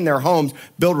stay in their homes,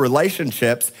 build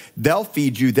relationships. They'll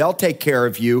feed you. They'll take care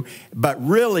of you. But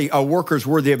really, a worker's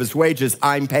worthy of his wages.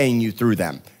 I'm paying you through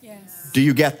them. Yes. Do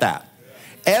you get that?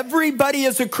 Everybody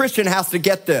as a Christian has to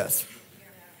get this.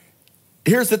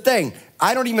 Here's the thing.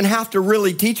 I don't even have to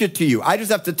really teach it to you. I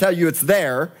just have to tell you it's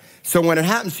there. So when it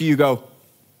happens to you, you go,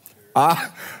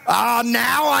 now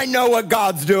I know what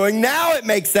God's doing. Now it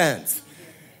makes sense.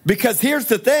 Because here's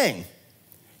the thing.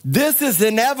 This is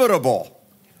inevitable.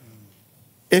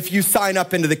 if you sign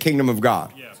up into the kingdom of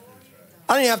God.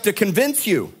 I don't have to convince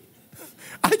you.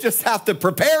 I just have to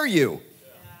prepare you.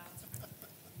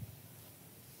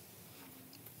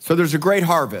 So there's a great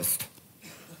harvest.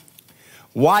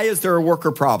 Why is there a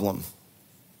worker problem?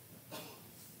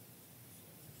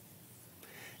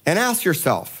 And ask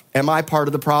yourself, am I part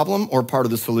of the problem or part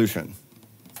of the solution?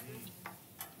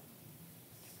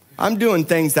 I'm doing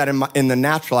things that in the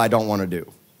natural I don't want to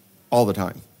do all the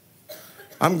time.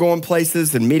 I'm going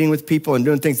places and meeting with people and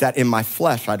doing things that in my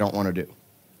flesh I don't want to do.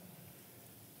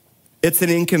 It's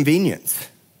an inconvenience.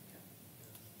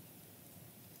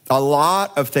 A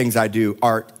lot of things I do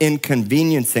are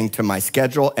inconveniencing to my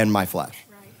schedule and my flesh.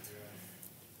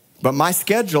 But my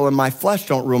schedule and my flesh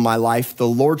don't rule my life. The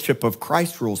lordship of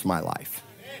Christ rules my life.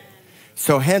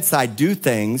 So hence I do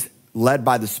things led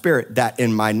by the Spirit that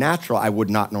in my natural I would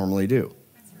not normally do.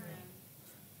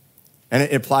 And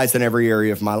it applies in every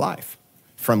area of my life,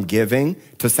 from giving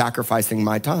to sacrificing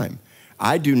my time.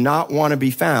 I do not want to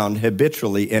be found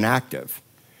habitually inactive.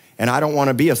 And I don't want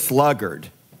to be a sluggard.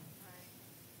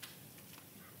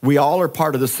 We all are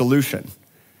part of the solution.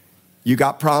 You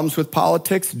got problems with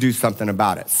politics? Do something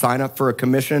about it. Sign up for a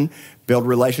commission, build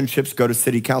relationships, go to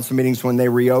city council meetings when they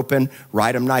reopen,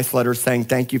 write them nice letters saying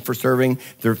thank you for serving.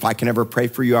 If I can ever pray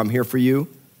for you, I'm here for you.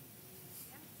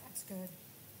 That's good.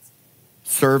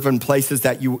 Serve in places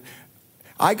that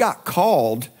I got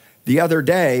called the other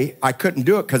day. I couldn't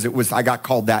do it because I got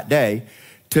called that day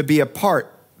to be a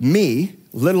part. Me,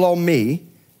 little old me,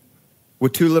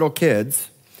 with 2 little kids,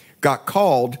 got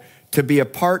called to be a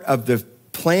part of the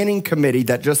planning committee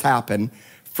that just happened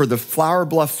for the Flower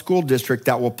Bluff School District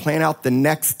that will plan out the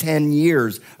next 10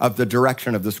 years of the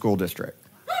direction of the school district.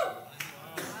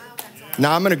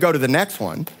 Now I'm going to go to the next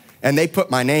one, and they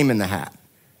put my name in the hat.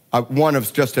 One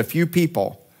of just a few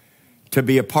people to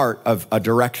be a part of a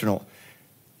directional.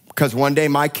 Because one day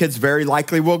my kids very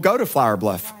likely will go to Flower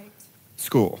Bluff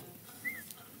School.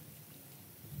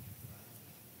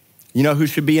 You know who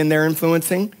should be in there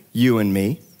influencing? You and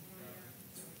me.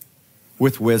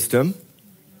 With wisdom.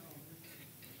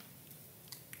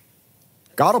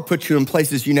 God will put you in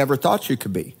places you never thought you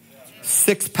could be.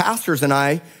 6 pastors and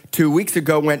I, 2 weeks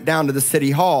ago, went down to the city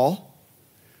hall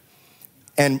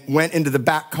and went into the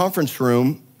back conference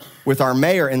room with our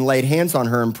mayor and laid hands on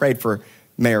her and prayed for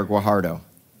Mayor Guajardo.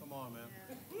 Come on, man.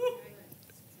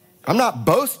 I'm not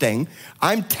boasting.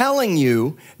 I'm telling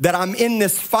you that I'm in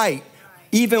this fight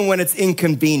even when it's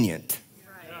inconvenient.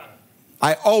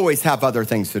 I always have other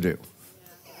things to do.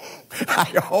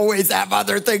 I always have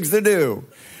other things to do.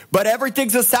 But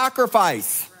everything's a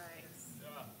sacrifice.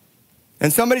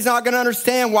 And somebody's not going to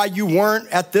understand why you weren't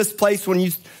at this place when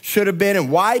you should have been.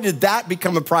 And why did that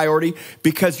become a priority?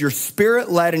 Because you're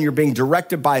Spirit-led and you're being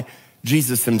directed by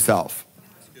Jesus himself.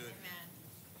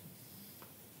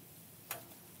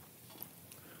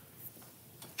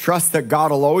 Trust that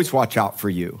God will always watch out for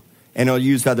you. And he'll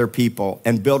use other people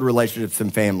and build relationships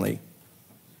and family.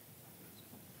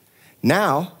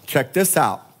 Now, check this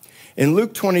out. In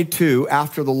Luke 22,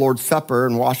 after the Lord's Supper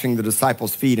and washing the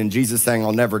disciples' feet and Jesus saying,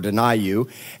 I'll never deny you.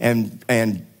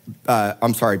 Peter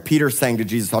saying to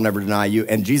Jesus, I'll never deny you.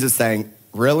 And Jesus saying,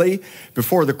 really?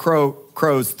 Before the crow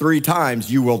crows 3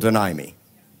 times, you will deny me.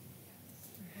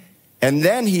 And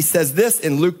then he says this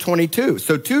in Luke 22.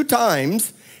 So 2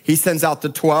 times he sends out the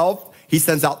 12. He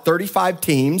sends out 35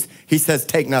 teams. He says,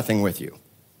 take nothing with you.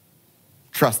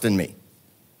 Trust in me.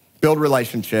 Build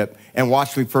relationship and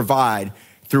watch me provide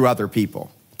through other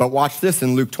people. But watch this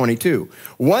in Luke 22.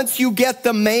 Once you get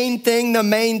the main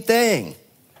thing.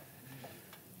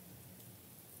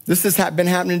 This has been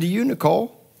happening to you,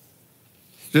 Nicole.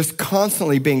 Just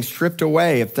constantly being stripped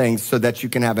away of things so that you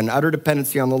can have an utter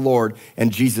dependency on the Lord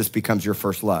and Jesus becomes your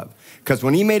first love. Because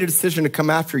when he made a decision to come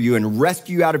after you and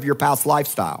rescue you out of your past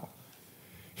lifestyle,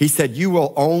 he said, you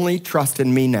will only trust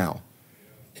in me now.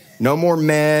 No more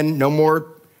men, no more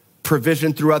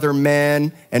provision through other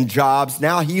men and jobs.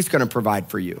 Now he's going to provide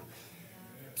for you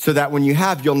so that when you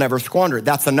have, you'll never squander it.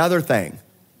 That's another thing.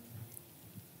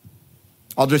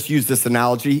 I'll just use this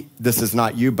analogy. This is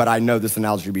not you, but I know this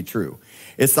analogy to be true.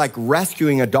 It's like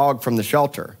rescuing a dog from the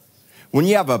shelter. When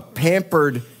you have a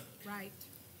pampered,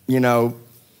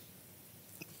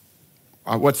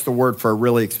 what's the word for a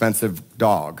really expensive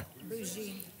dog?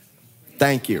 Bougie.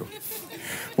 Thank you.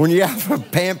 When you have a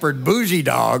pampered bougie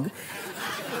dog,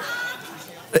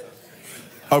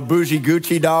 a bougie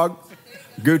Gucci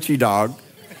dog,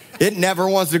 it never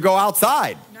wants to go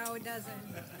outside. No, it doesn't.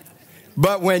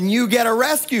 But when you get a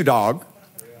rescue dog,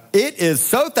 it is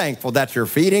so thankful that you're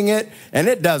feeding it, and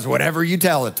it does whatever you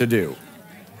tell it to do.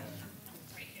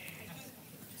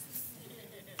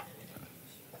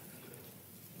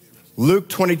 Luke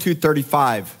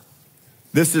 22:35.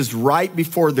 This is right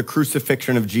before the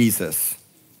crucifixion of Jesus.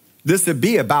 This would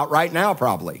be about right now,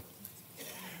 probably.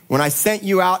 When I sent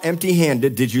you out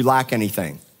empty-handed, did you lack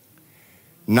anything?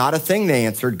 Not a thing, they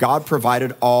answered. God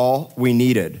provided all we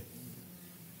needed.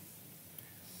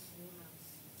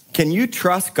 Can you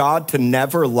trust God to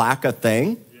never lack a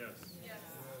thing? Yes.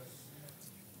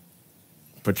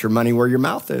 Put your money where your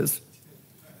mouth is.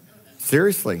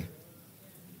 Seriously.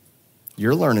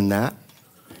 You're learning that.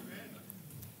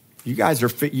 You guys are,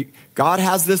 God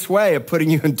has this way of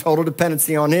putting you in total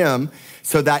dependency on him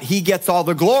so that he gets all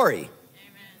the glory. Amen.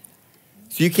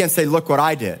 So you can't say, look what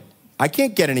I did. I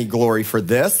can't get any glory for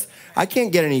this. I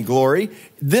can't get any glory.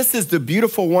 This is the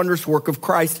beautiful, wondrous work of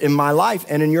Christ in my life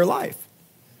and in your life.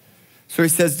 So he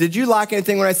says, did you lack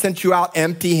anything when I sent you out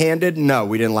empty-handed? No,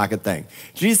 we didn't lack a thing.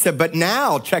 Jesus said, but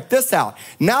now, check this out.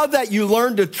 Now that you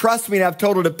learn to trust me and have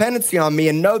total dependency on me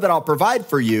and know that I'll provide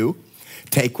for you,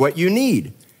 take what you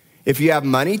need. If you have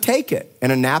money, take it,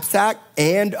 and a knapsack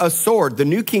and a sword. The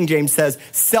New King James says,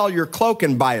 sell your cloak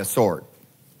and buy a sword.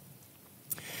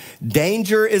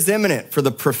 Danger is imminent for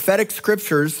the prophetic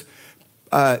scriptures.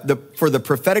 For the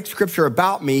prophetic scripture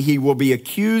about me, he will be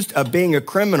accused of being a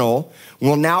criminal,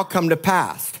 will now come to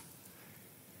pass.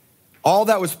 All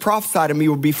that was prophesied of me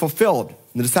will be fulfilled.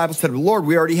 And the disciples said, Lord,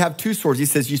 we already have 2 swords. He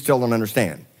says, you still don't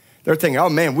understand. They're thinking, oh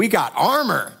man, we got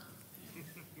armor.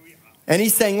 And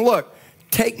he's saying, look,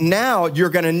 now you're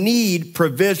going to need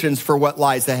provisions for what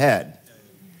lies ahead.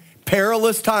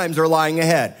 Perilous times are lying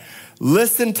ahead.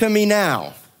 Listen to me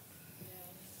now.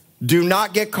 Do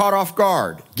not get caught off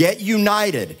guard. Get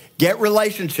united. Get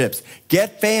relationships.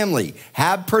 Get family.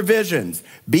 Have provisions.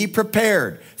 Be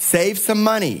prepared. Save some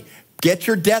money. Get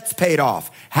your debts paid off.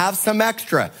 Have some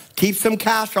extra. Keep some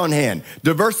cash on hand.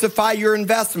 Diversify your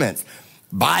investments.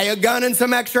 Buy a gun and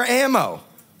some extra ammo.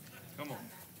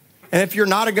 And if you're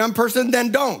not a gun person,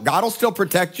 then don't. God will still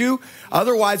protect you.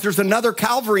 Otherwise, there's another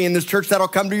Calvary in this church that'll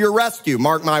come to your rescue.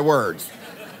 Mark my words.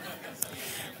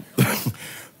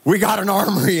 We got an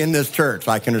armory in this church,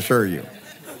 I can assure you.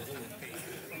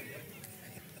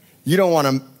 You don't want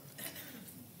to.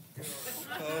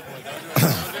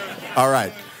 All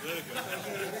right.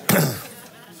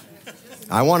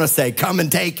 I want to say, come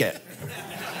and take it.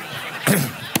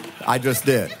 I just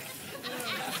did.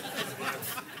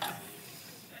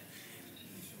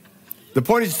 The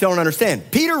point is you still don't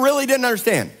understand. Peter really didn't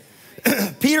understand.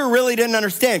 Peter really didn't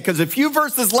understand because a few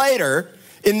verses later,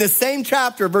 in the same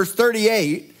chapter, verse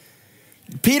 38,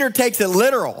 Peter takes it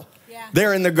literal. Yeah.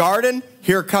 They're in the garden.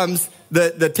 Here comes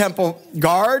the temple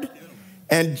guard.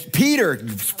 And Peter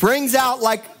springs out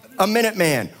like a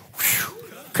Minuteman.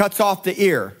 Cuts off the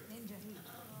ear.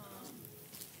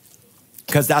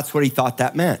 Because that's what he thought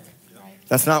that meant.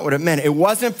 That's not what it meant. It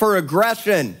wasn't for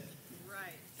aggression.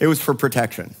 It was for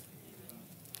protection.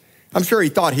 I'm sure he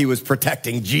thought he was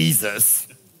protecting Jesus,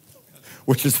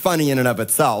 which is funny in and of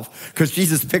itself, because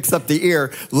Jesus picks up the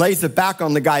ear, lays it back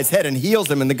on the guy's head and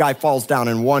heals him, and the guy falls down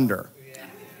in wonder.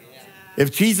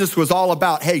 If Jesus was all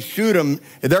about, hey, shoot him,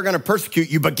 they're going to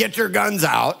persecute you, but get your guns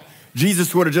out,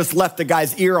 Jesus would have just left the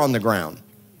guy's ear on the ground.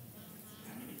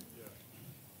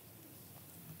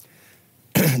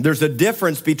 There's a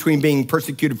difference between being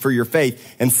persecuted for your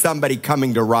faith and somebody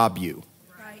coming to rob you.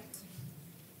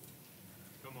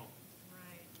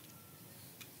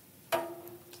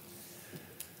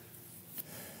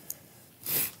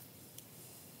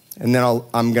 And then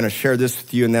I'm going to share this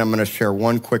with you, and then I'm going to share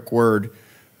one quick word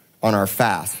on our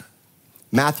fast.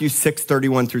 Matthew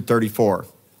 6:31 through 34.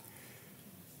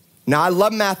 Now, I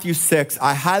love Matthew 6.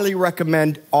 I highly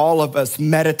recommend all of us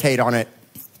meditate on it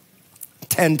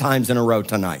 10 times in a row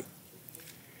tonight.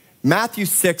 Matthew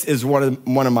 6 is one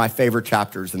of my favorite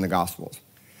chapters in the Gospels.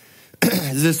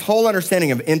 This whole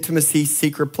understanding of intimacy,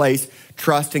 secret place,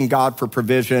 trust in God for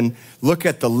provision. Look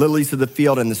at the lilies of the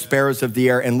field and the sparrows of the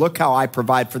air, and look how I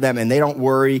provide for them. And they don't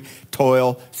worry,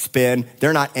 toil, spin.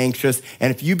 They're not anxious.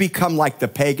 And if you become like the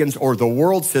pagans or the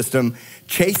world system,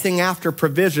 chasing after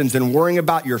provisions and worrying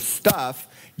about your stuff,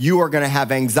 you are going to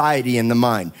have anxiety in the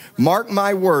mind. Mark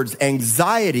my words,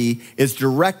 anxiety is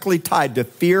directly tied to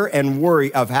fear and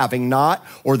worry of having not,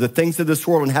 or the things of this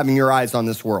world and having your eyes on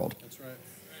this world.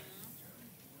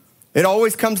 It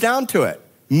always comes down to it.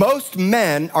 Most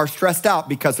men are stressed out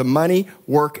because of money,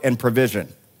 work, and provision.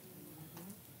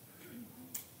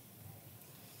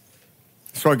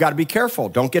 So I got to be careful.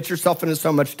 Don't get yourself into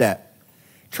so much debt.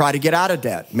 Try to get out of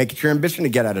debt. Make it your ambition to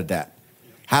get out of debt.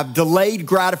 Have delayed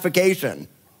gratification.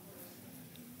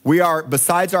 We are,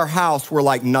 besides our house, we're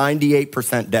like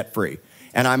 98% debt free.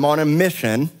 And I'm on a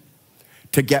mission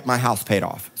to get my house paid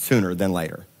off sooner than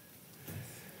later.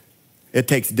 It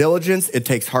takes diligence, it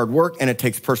takes hard work, and it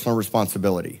takes personal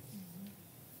responsibility.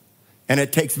 And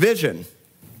it takes vision.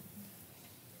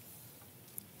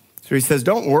 So he says,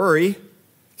 don't worry,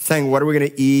 saying, what are we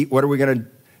going to eat? What are we going to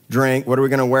drink? What are we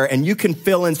going to wear? And you can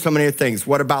fill in so many things.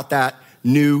 What about that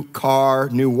new car,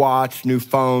 new watch, new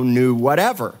phone, new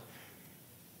whatever?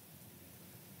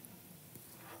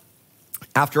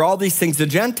 After all these things, the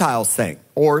Gentiles think,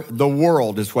 or the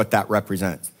world is what that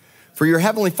represents. For your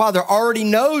heavenly Father already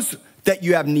knows that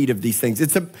you have need of these things.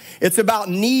 It's about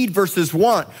need versus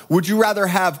want. Would you rather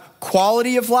have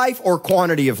quality of life or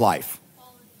quantity of life?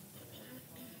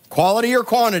 Quality or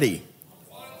quantity?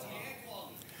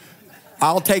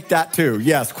 I'll take that too.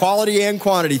 Yes, quality and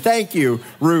quantity. Thank you,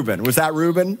 Reuben. Was that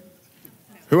Reuben?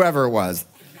 Whoever it was.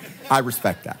 I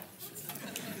respect that.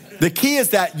 The key is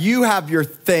that you have your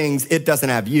things, it doesn't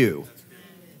have you.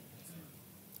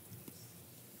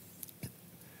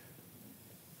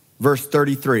 Verse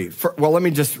 33. Well, let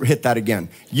me just hit that again.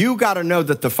 You got to know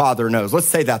that the Father knows. Let's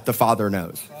say that the Father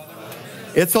knows.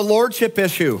 It's a lordship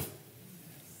issue.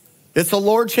 It's a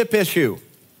lordship issue.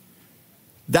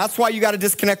 That's why you got to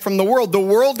disconnect from the world. The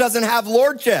world doesn't have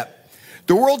lordship.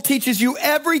 The world teaches you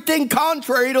everything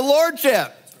contrary to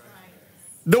lordship.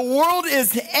 The world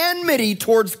is enmity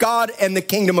towards God and the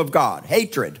kingdom of God.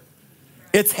 Hatred.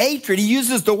 It's hatred. He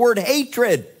uses the word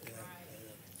hatred.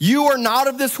 You are not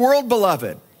of this world,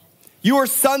 beloved. You are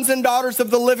sons and daughters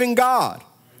of the living God.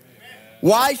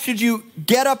 Why should you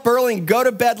get up early and go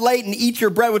to bed late and eat your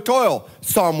bread with toil?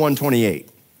 Psalm 128.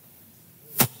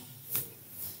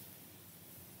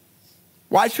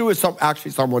 Why should we,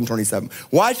 actually Psalm 127.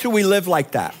 Why should we live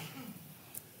like that?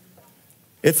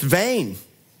 It's vain.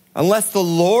 Unless the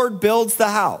Lord builds the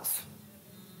house,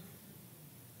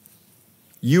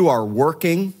 you are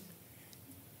working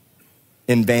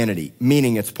in vanity,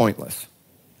 meaning it's pointless.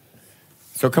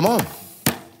 So come on.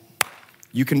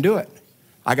 You can do it.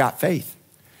 I got faith.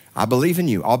 I believe in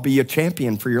you. I'll be a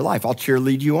champion for your life. I'll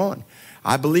cheerlead you on.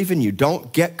 I believe in you.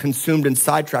 Don't get consumed and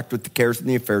sidetracked with the cares and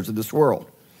the affairs of this world.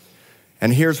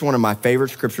 And here's one of my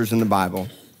favorite scriptures in the Bible,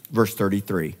 verse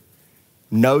 33.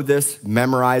 Know this,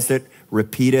 memorize it,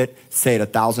 repeat it, say it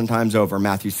 1,000 times over,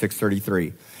 Matthew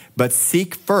 6:33. But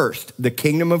seek first the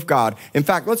kingdom of God. In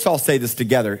fact, let's all say this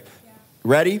together.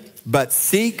 Ready? But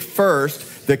seek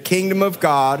first the kingdom of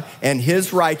God and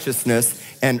his righteousness,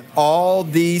 and all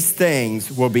these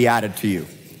things will be added to you.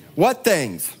 What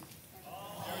things?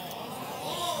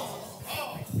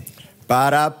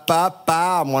 Ba-da-ba-ba.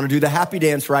 I want to do the happy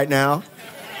dance right now.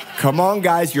 Come on,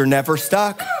 guys. You're never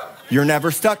stuck. You're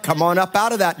never stuck. Come on up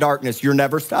out of that darkness. You're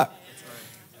never stuck.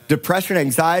 Depression,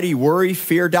 anxiety, worry,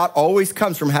 fear, doubt always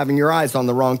comes from having your eyes on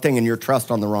the wrong thing and your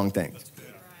trust on the wrong things.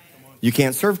 You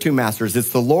can't serve two masters. It's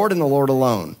the Lord and the Lord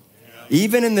alone.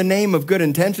 Even in the name of good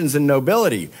intentions and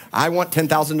nobility. I want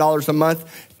 $10,000 a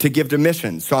month to give to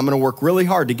missions. So I'm going to work really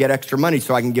hard to get extra money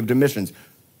so I can give to missions.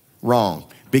 Wrong.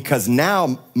 Because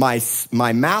now my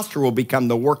master will become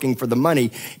the working for the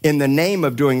money in the name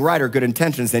of doing right or good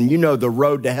intentions. And you know the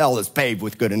road to hell is paved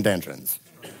with good intentions.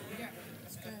 Yeah,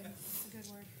 that's good. That's a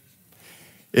good word.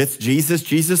 It's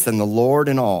Jesus, and the Lord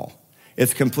in all.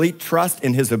 It's complete trust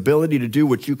in his ability to do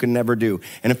what you can never do.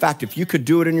 And in fact, if you could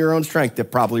do it in your own strength,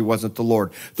 it probably wasn't the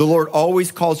Lord. The Lord always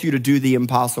calls you to do the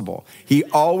impossible. He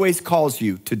always calls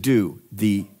you to do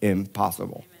the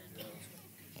impossible.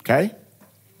 Okay?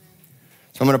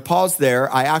 So I'm going to pause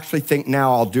there. I actually think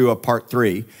now I'll do a part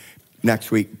 3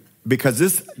 next week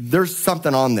because there's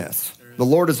something on this. The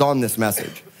Lord is on this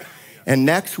message. And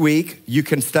next week, you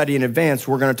can study in advance.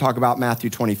 We're going to talk about Matthew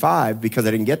 25 because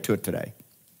I didn't get to it today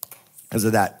because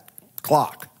of that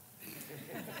clock.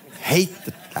 Hate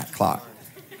that clock.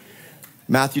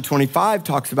 Matthew 25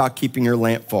 talks about keeping your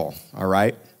lamp full, all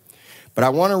right? But I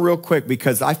want to real quick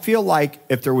because I feel like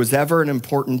if there was ever an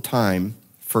important time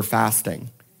for fasting,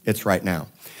 it's right now.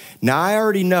 Now, I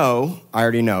already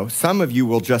know, some of you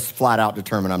will just flat out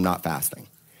determine I'm not fasting.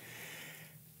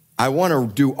 I want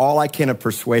to do all I can to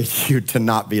persuade you to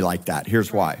not be like that.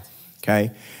 Here's why, okay?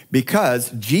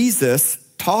 Because Jesus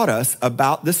taught us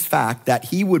about this fact that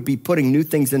he would be putting new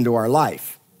things into our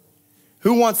life.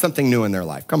 Who wants something new in their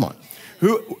life? Come on.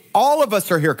 All of us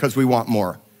are here because we want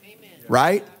more,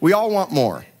 right? We all want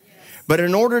more. But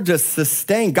in order to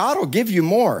sustain, God will give you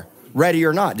more, ready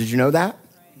or not. Did you know that?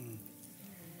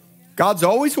 God's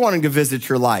always wanting to visit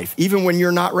your life, even when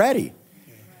you're not ready.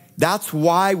 That's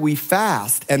why we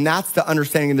fast, and that's the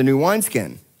understanding of the new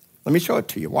wineskin. Let me show it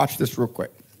to you. Watch this real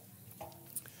quick.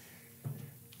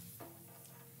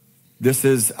 This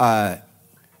is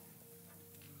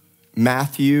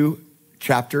Matthew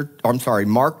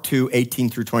Mark 2, 18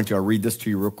 through 22. I'll read this to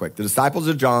you real quick. The disciples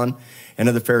of John and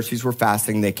of the Pharisees were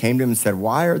fasting. They came to him and said,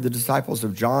 why are the disciples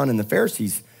of John and the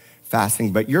Pharisees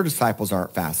fasting, but your disciples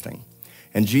aren't fasting?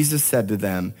 And Jesus said to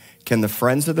them, can the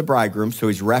friends of the bridegroom, so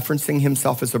he's referencing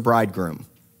himself as a bridegroom.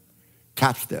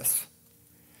 Catch this.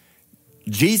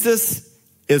 Jesus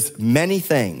is many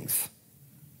things.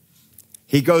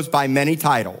 He goes by many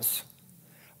titles,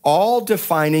 all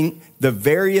defining the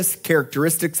various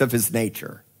characteristics of his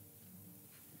nature.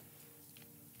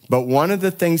 But one of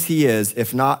the things he is,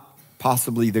 if not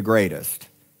possibly the greatest,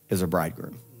 is a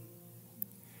bridegroom.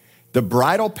 The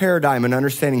bridal paradigm and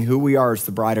understanding who we are as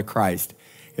the bride of Christ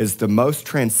is the most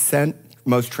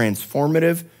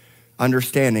transformative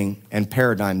understanding and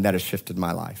paradigm that has shifted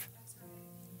my life.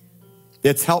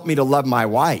 It's helped me to love my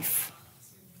wife.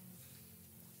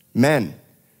 Men,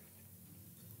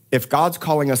 if God's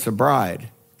calling us a bride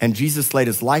and Jesus laid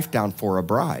his life down for a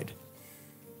bride,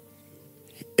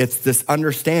 it's this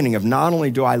understanding of not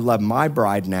only do I love my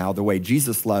bride now the way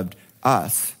Jesus loved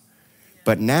us,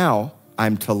 but now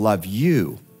I'm to love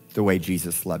you the way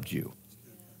Jesus loved you.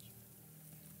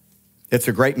 It's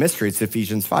a great mystery. It's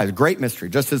Ephesians 5. It's a great mystery.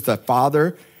 Just as the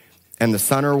Father and the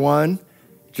Son are one,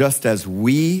 just as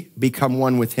we become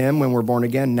one with him when we're born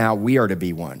again, now we are to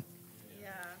be one.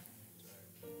 Yeah.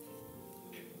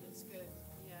 That's good.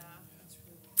 Yeah.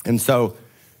 And so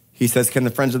he says, can the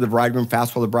friends of the bridegroom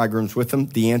fast while the bridegroom's with them?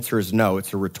 The answer is no.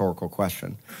 It's a rhetorical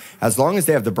question. As long as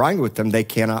they have the bridegroom with them, they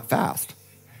cannot fast.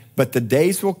 But the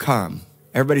days will come.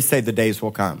 Everybody say the days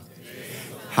will come.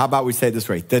 How about we say it this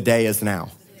way? The day is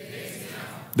now.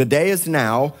 The day is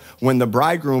now when the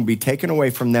bridegroom will be taken away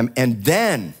from them, and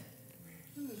then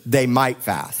they might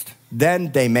fast.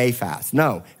 Then they may fast.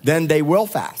 No, then they will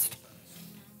fast.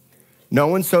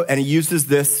 And he uses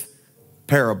this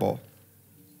parable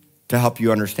to help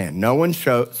you understand. No one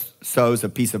sews a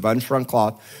piece of unshrunk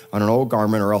cloth on an old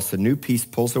garment, or else the new piece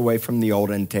pulls away from the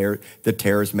old, and the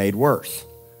tear is made worse.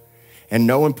 And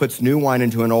no one puts new wine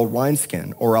into an old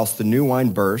wineskin, or else the new wine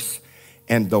bursts,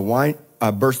 and the wine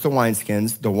bursts the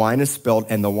wineskins, the wine is spilled,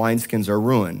 and the wineskins are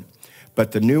ruined.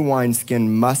 But the new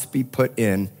wineskin must be put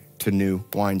in to new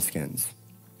wineskins.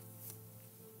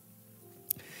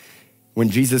 When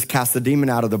Jesus cast the demon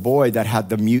out of the boy that had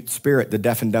the mute spirit, the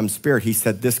deaf and dumb spirit, he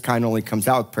said, this kind only comes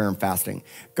out with prayer and fasting.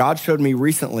 God showed me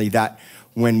recently that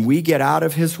when we get out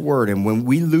of his word and when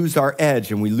we lose our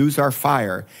edge and we lose our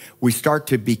fire, we start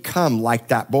to become like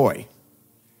that boy.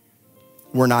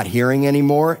 We're not hearing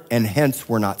anymore, and hence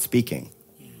we're not speaking.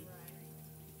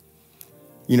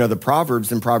 You know, the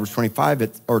Proverbs in Proverbs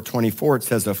 25 or 24, it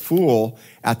says, a fool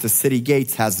at the city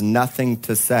gates has nothing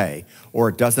to say, or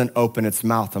it doesn't open its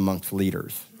mouth amongst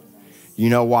leaders. You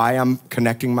know why I'm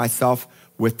connecting myself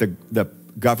with the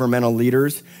governmental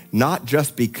leaders? Not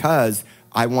just because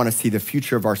I want to see the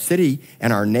future of our city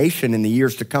and our nation in the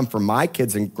years to come for my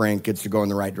kids and grandkids to go in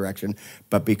the right direction,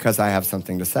 but because I have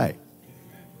something to say.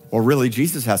 Well, really,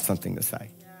 Jesus has something to say.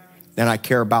 And I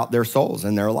care about their souls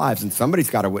and their lives, and somebody's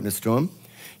got to witness to them.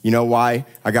 You know why?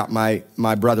 I got my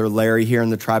brother Larry here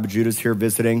in the Tribe of Judah is here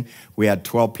visiting. We had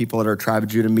 12 people at our Tribe of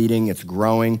Judah meeting. It's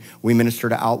growing. We minister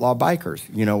to outlaw bikers.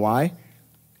 You know why?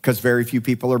 Because very few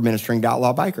people are ministering to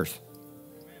outlaw bikers.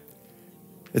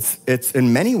 It's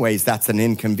in many ways, that's an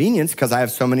inconvenience because I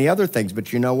have so many other things.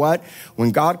 But you know what?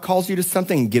 When God calls you to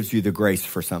something, he gives you the grace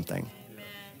for something.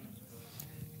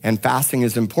 And fasting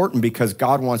is important because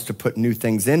God wants to put new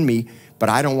things in me, but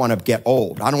I don't want to get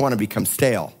old. I don't want to become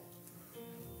stale.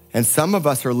 And some of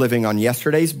us are living on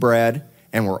yesterday's bread,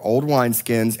 and we're old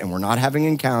wineskins, and we're not having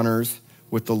encounters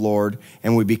with the Lord,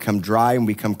 and we become dry and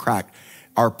become cracked.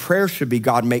 Our prayer should be,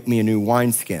 God, make me a new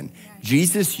wineskin.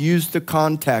 Jesus used the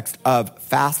context of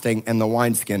fasting and the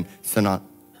wineskin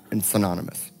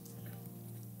synonymous.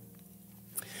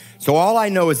 So all I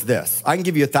know is this. I can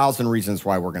give you 1,000 reasons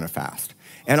why we're going to fast.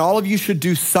 And all of you should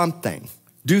do something.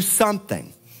 Do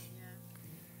something.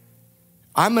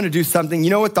 I'm going to do something.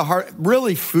 You know what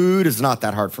really food is not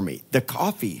that hard for me. The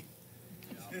coffee.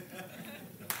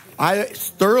 I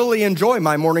thoroughly enjoy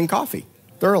my morning coffee.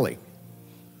 Thoroughly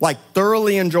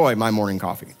enjoy my morning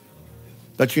coffee.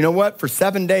 But you know what? For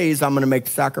 7 days, I'm going to make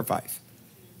the sacrifice.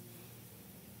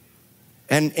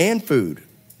 And food.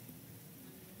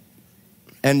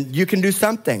 And you can do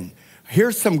something.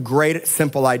 Here's some great,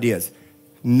 simple ideas.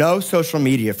 No social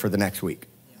media for the next week.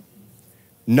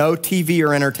 No TV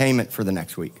or entertainment for the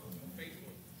next week.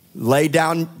 Lay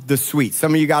down the sweets.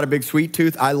 Some of you got a big sweet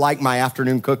tooth. I like my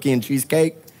afternoon cookie and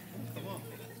cheesecake.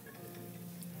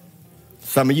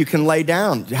 Some of you can lay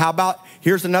down.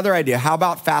 Here's another idea. How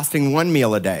about fasting one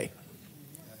meal a day?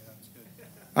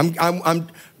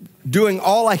 doing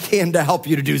all I can to help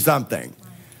you to do something.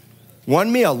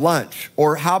 One meal, lunch,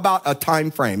 or how about a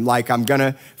time frame? Like I'm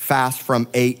gonna fast from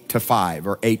 8 to 5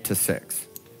 or 8 to 6.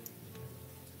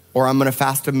 Or I'm gonna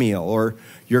fast a meal, or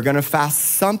you're gonna fast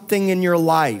something in your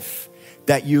life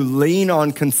that you lean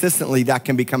on consistently that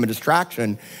can become a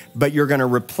distraction, but you're gonna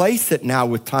replace it now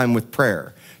with time with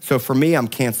prayer. So for me, I'm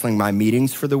canceling my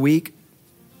meetings for the week.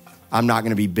 I'm not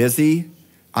gonna be busy.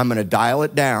 I'm gonna dial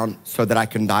it down so that I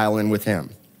can dial in with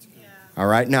him. All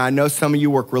right, now I know some of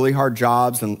you work really hard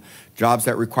jobs and jobs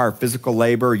that require physical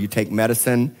labor, or you take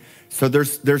medicine. So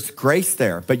there's grace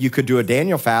there, but you could do a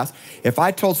Daniel fast. If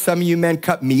I told some of you men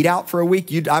cut meat out for a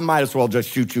week, I might as well just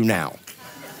shoot you now.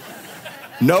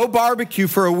 No barbecue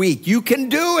for a week. You can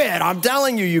do it. I'm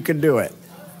telling you, you can do it.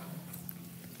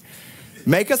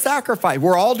 Make a sacrifice.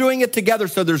 We're all doing it together,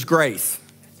 so there's grace.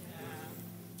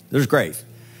 There's grace.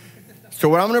 So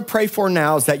what I'm going to pray for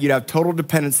now is that you'd have total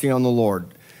dependency on the Lord.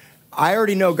 I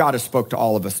already know God has spoke to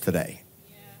all of us today.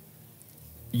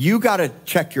 You got to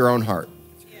check your own heart.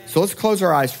 So let's close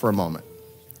our eyes for a moment.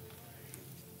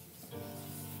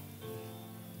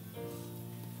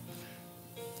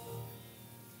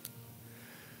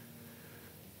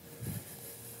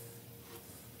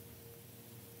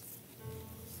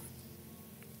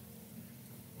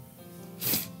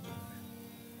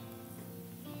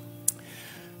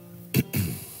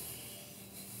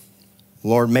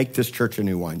 Lord, make this church a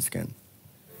new wineskin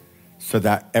so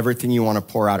that everything you want to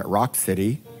pour out at Rock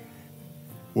City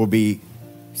will be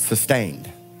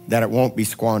sustained, that it won't be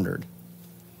squandered.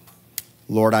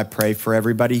 Lord, I pray for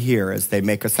everybody here as they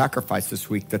make a sacrifice this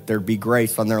week, that there be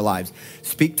grace on their lives.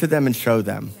 Speak to them and show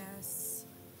them. Yes.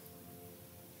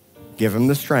 Give them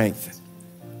the strength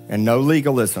and no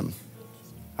legalism.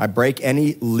 I break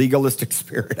any legalistic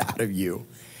spirit out of you.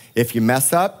 If you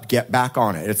mess up, get back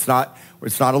on it. It's not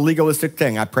a legalistic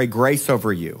thing. I pray grace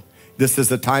over you. This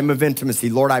is a time of intimacy.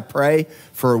 Lord, I pray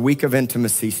for a week of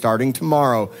intimacy starting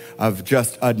tomorrow, of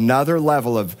just another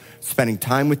level of spending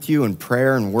time with you in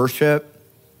prayer and worship.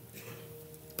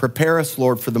 Prepare us,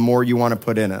 Lord, for the more you want to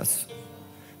put in us.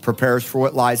 Prepare us for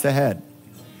what lies ahead.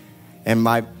 And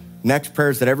my next prayer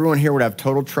is that everyone here would have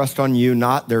total trust on you,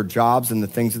 not their jobs and the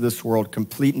things of this world,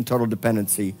 complete and total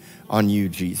dependency on you,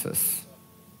 Jesus.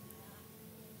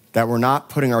 That we're not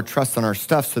putting our trust on our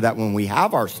stuff so that when we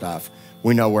have our stuff,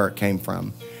 we know where it came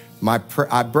from. I'll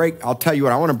tell you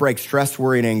what, I want to break stress,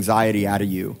 worry, and anxiety out of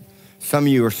you. Some of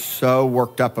you are so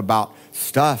worked up about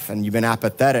stuff and you've been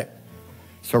apathetic.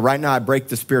 So right now I break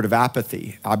the spirit of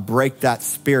apathy. I break that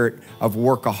spirit of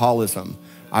workaholism.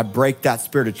 I break that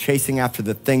spirit of chasing after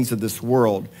the things of this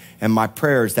world. And my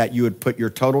prayer is that you would put your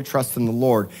total trust in the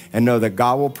Lord and know that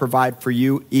God will provide for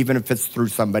you, even if it's through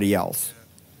somebody else.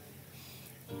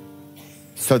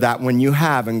 So that when you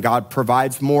have and God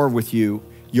provides more with you,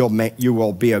 you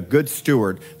will be a good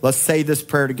steward. Let's say this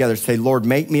prayer together. Say, Lord,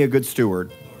 make me a good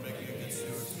steward.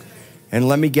 And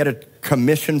let me get a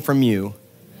commission from you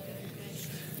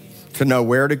to know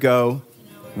where to go,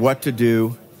 what to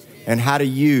do, and how to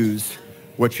use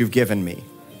what you've given me.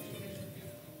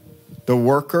 The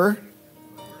worker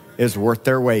is worth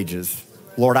their wages.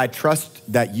 Lord, I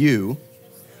trust that you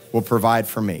will provide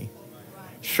for me.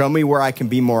 Show me where I can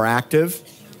be more active,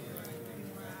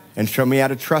 and show me how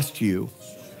to trust you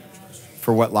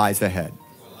for what lies ahead.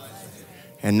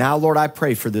 And now, Lord, I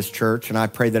pray for this church, and I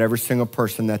pray that every single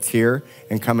person that's here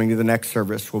and coming to the next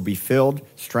service will be filled,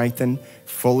 strengthened,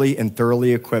 fully and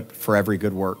thoroughly equipped for every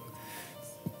good work.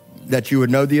 That you would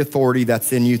know the authority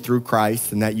that's in you through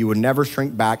Christ, and that you would never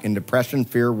shrink back in depression,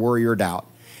 fear, worry, or doubt.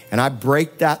 And I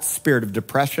break that spirit of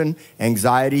depression,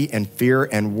 anxiety, and fear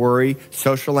and worry,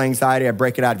 social anxiety. I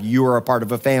break it out of you. You are a part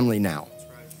of a family now.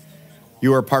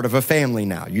 You are a part of a family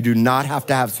now. You do not have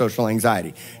to have social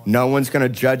anxiety. No one's going to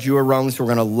judge you or wrongly, so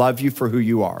we're going to love you for who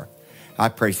you are. I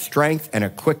pray strength and a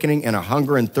quickening and a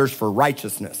hunger and thirst for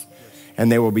righteousness,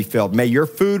 and they will be filled. May your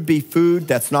food be food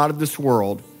that's not of this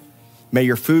world. May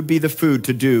your food be the food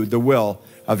to do the will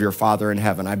of your Father in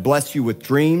heaven. I bless you with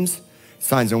dreams,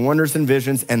 signs and wonders and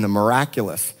visions, and the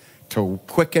miraculous to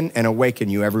quicken and awaken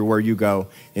you everywhere you go.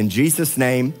 In Jesus'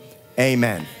 name,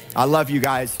 amen. I love you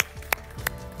guys.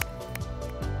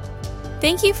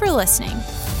 Thank you for listening.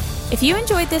 If you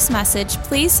enjoyed this message,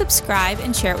 please subscribe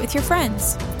and share it with your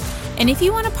friends. And if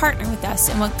you want to partner with us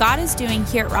in what God is doing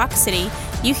here at Rock City,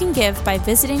 you can give by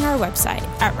visiting our website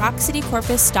at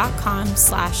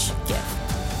rockcitycorpus.com/give.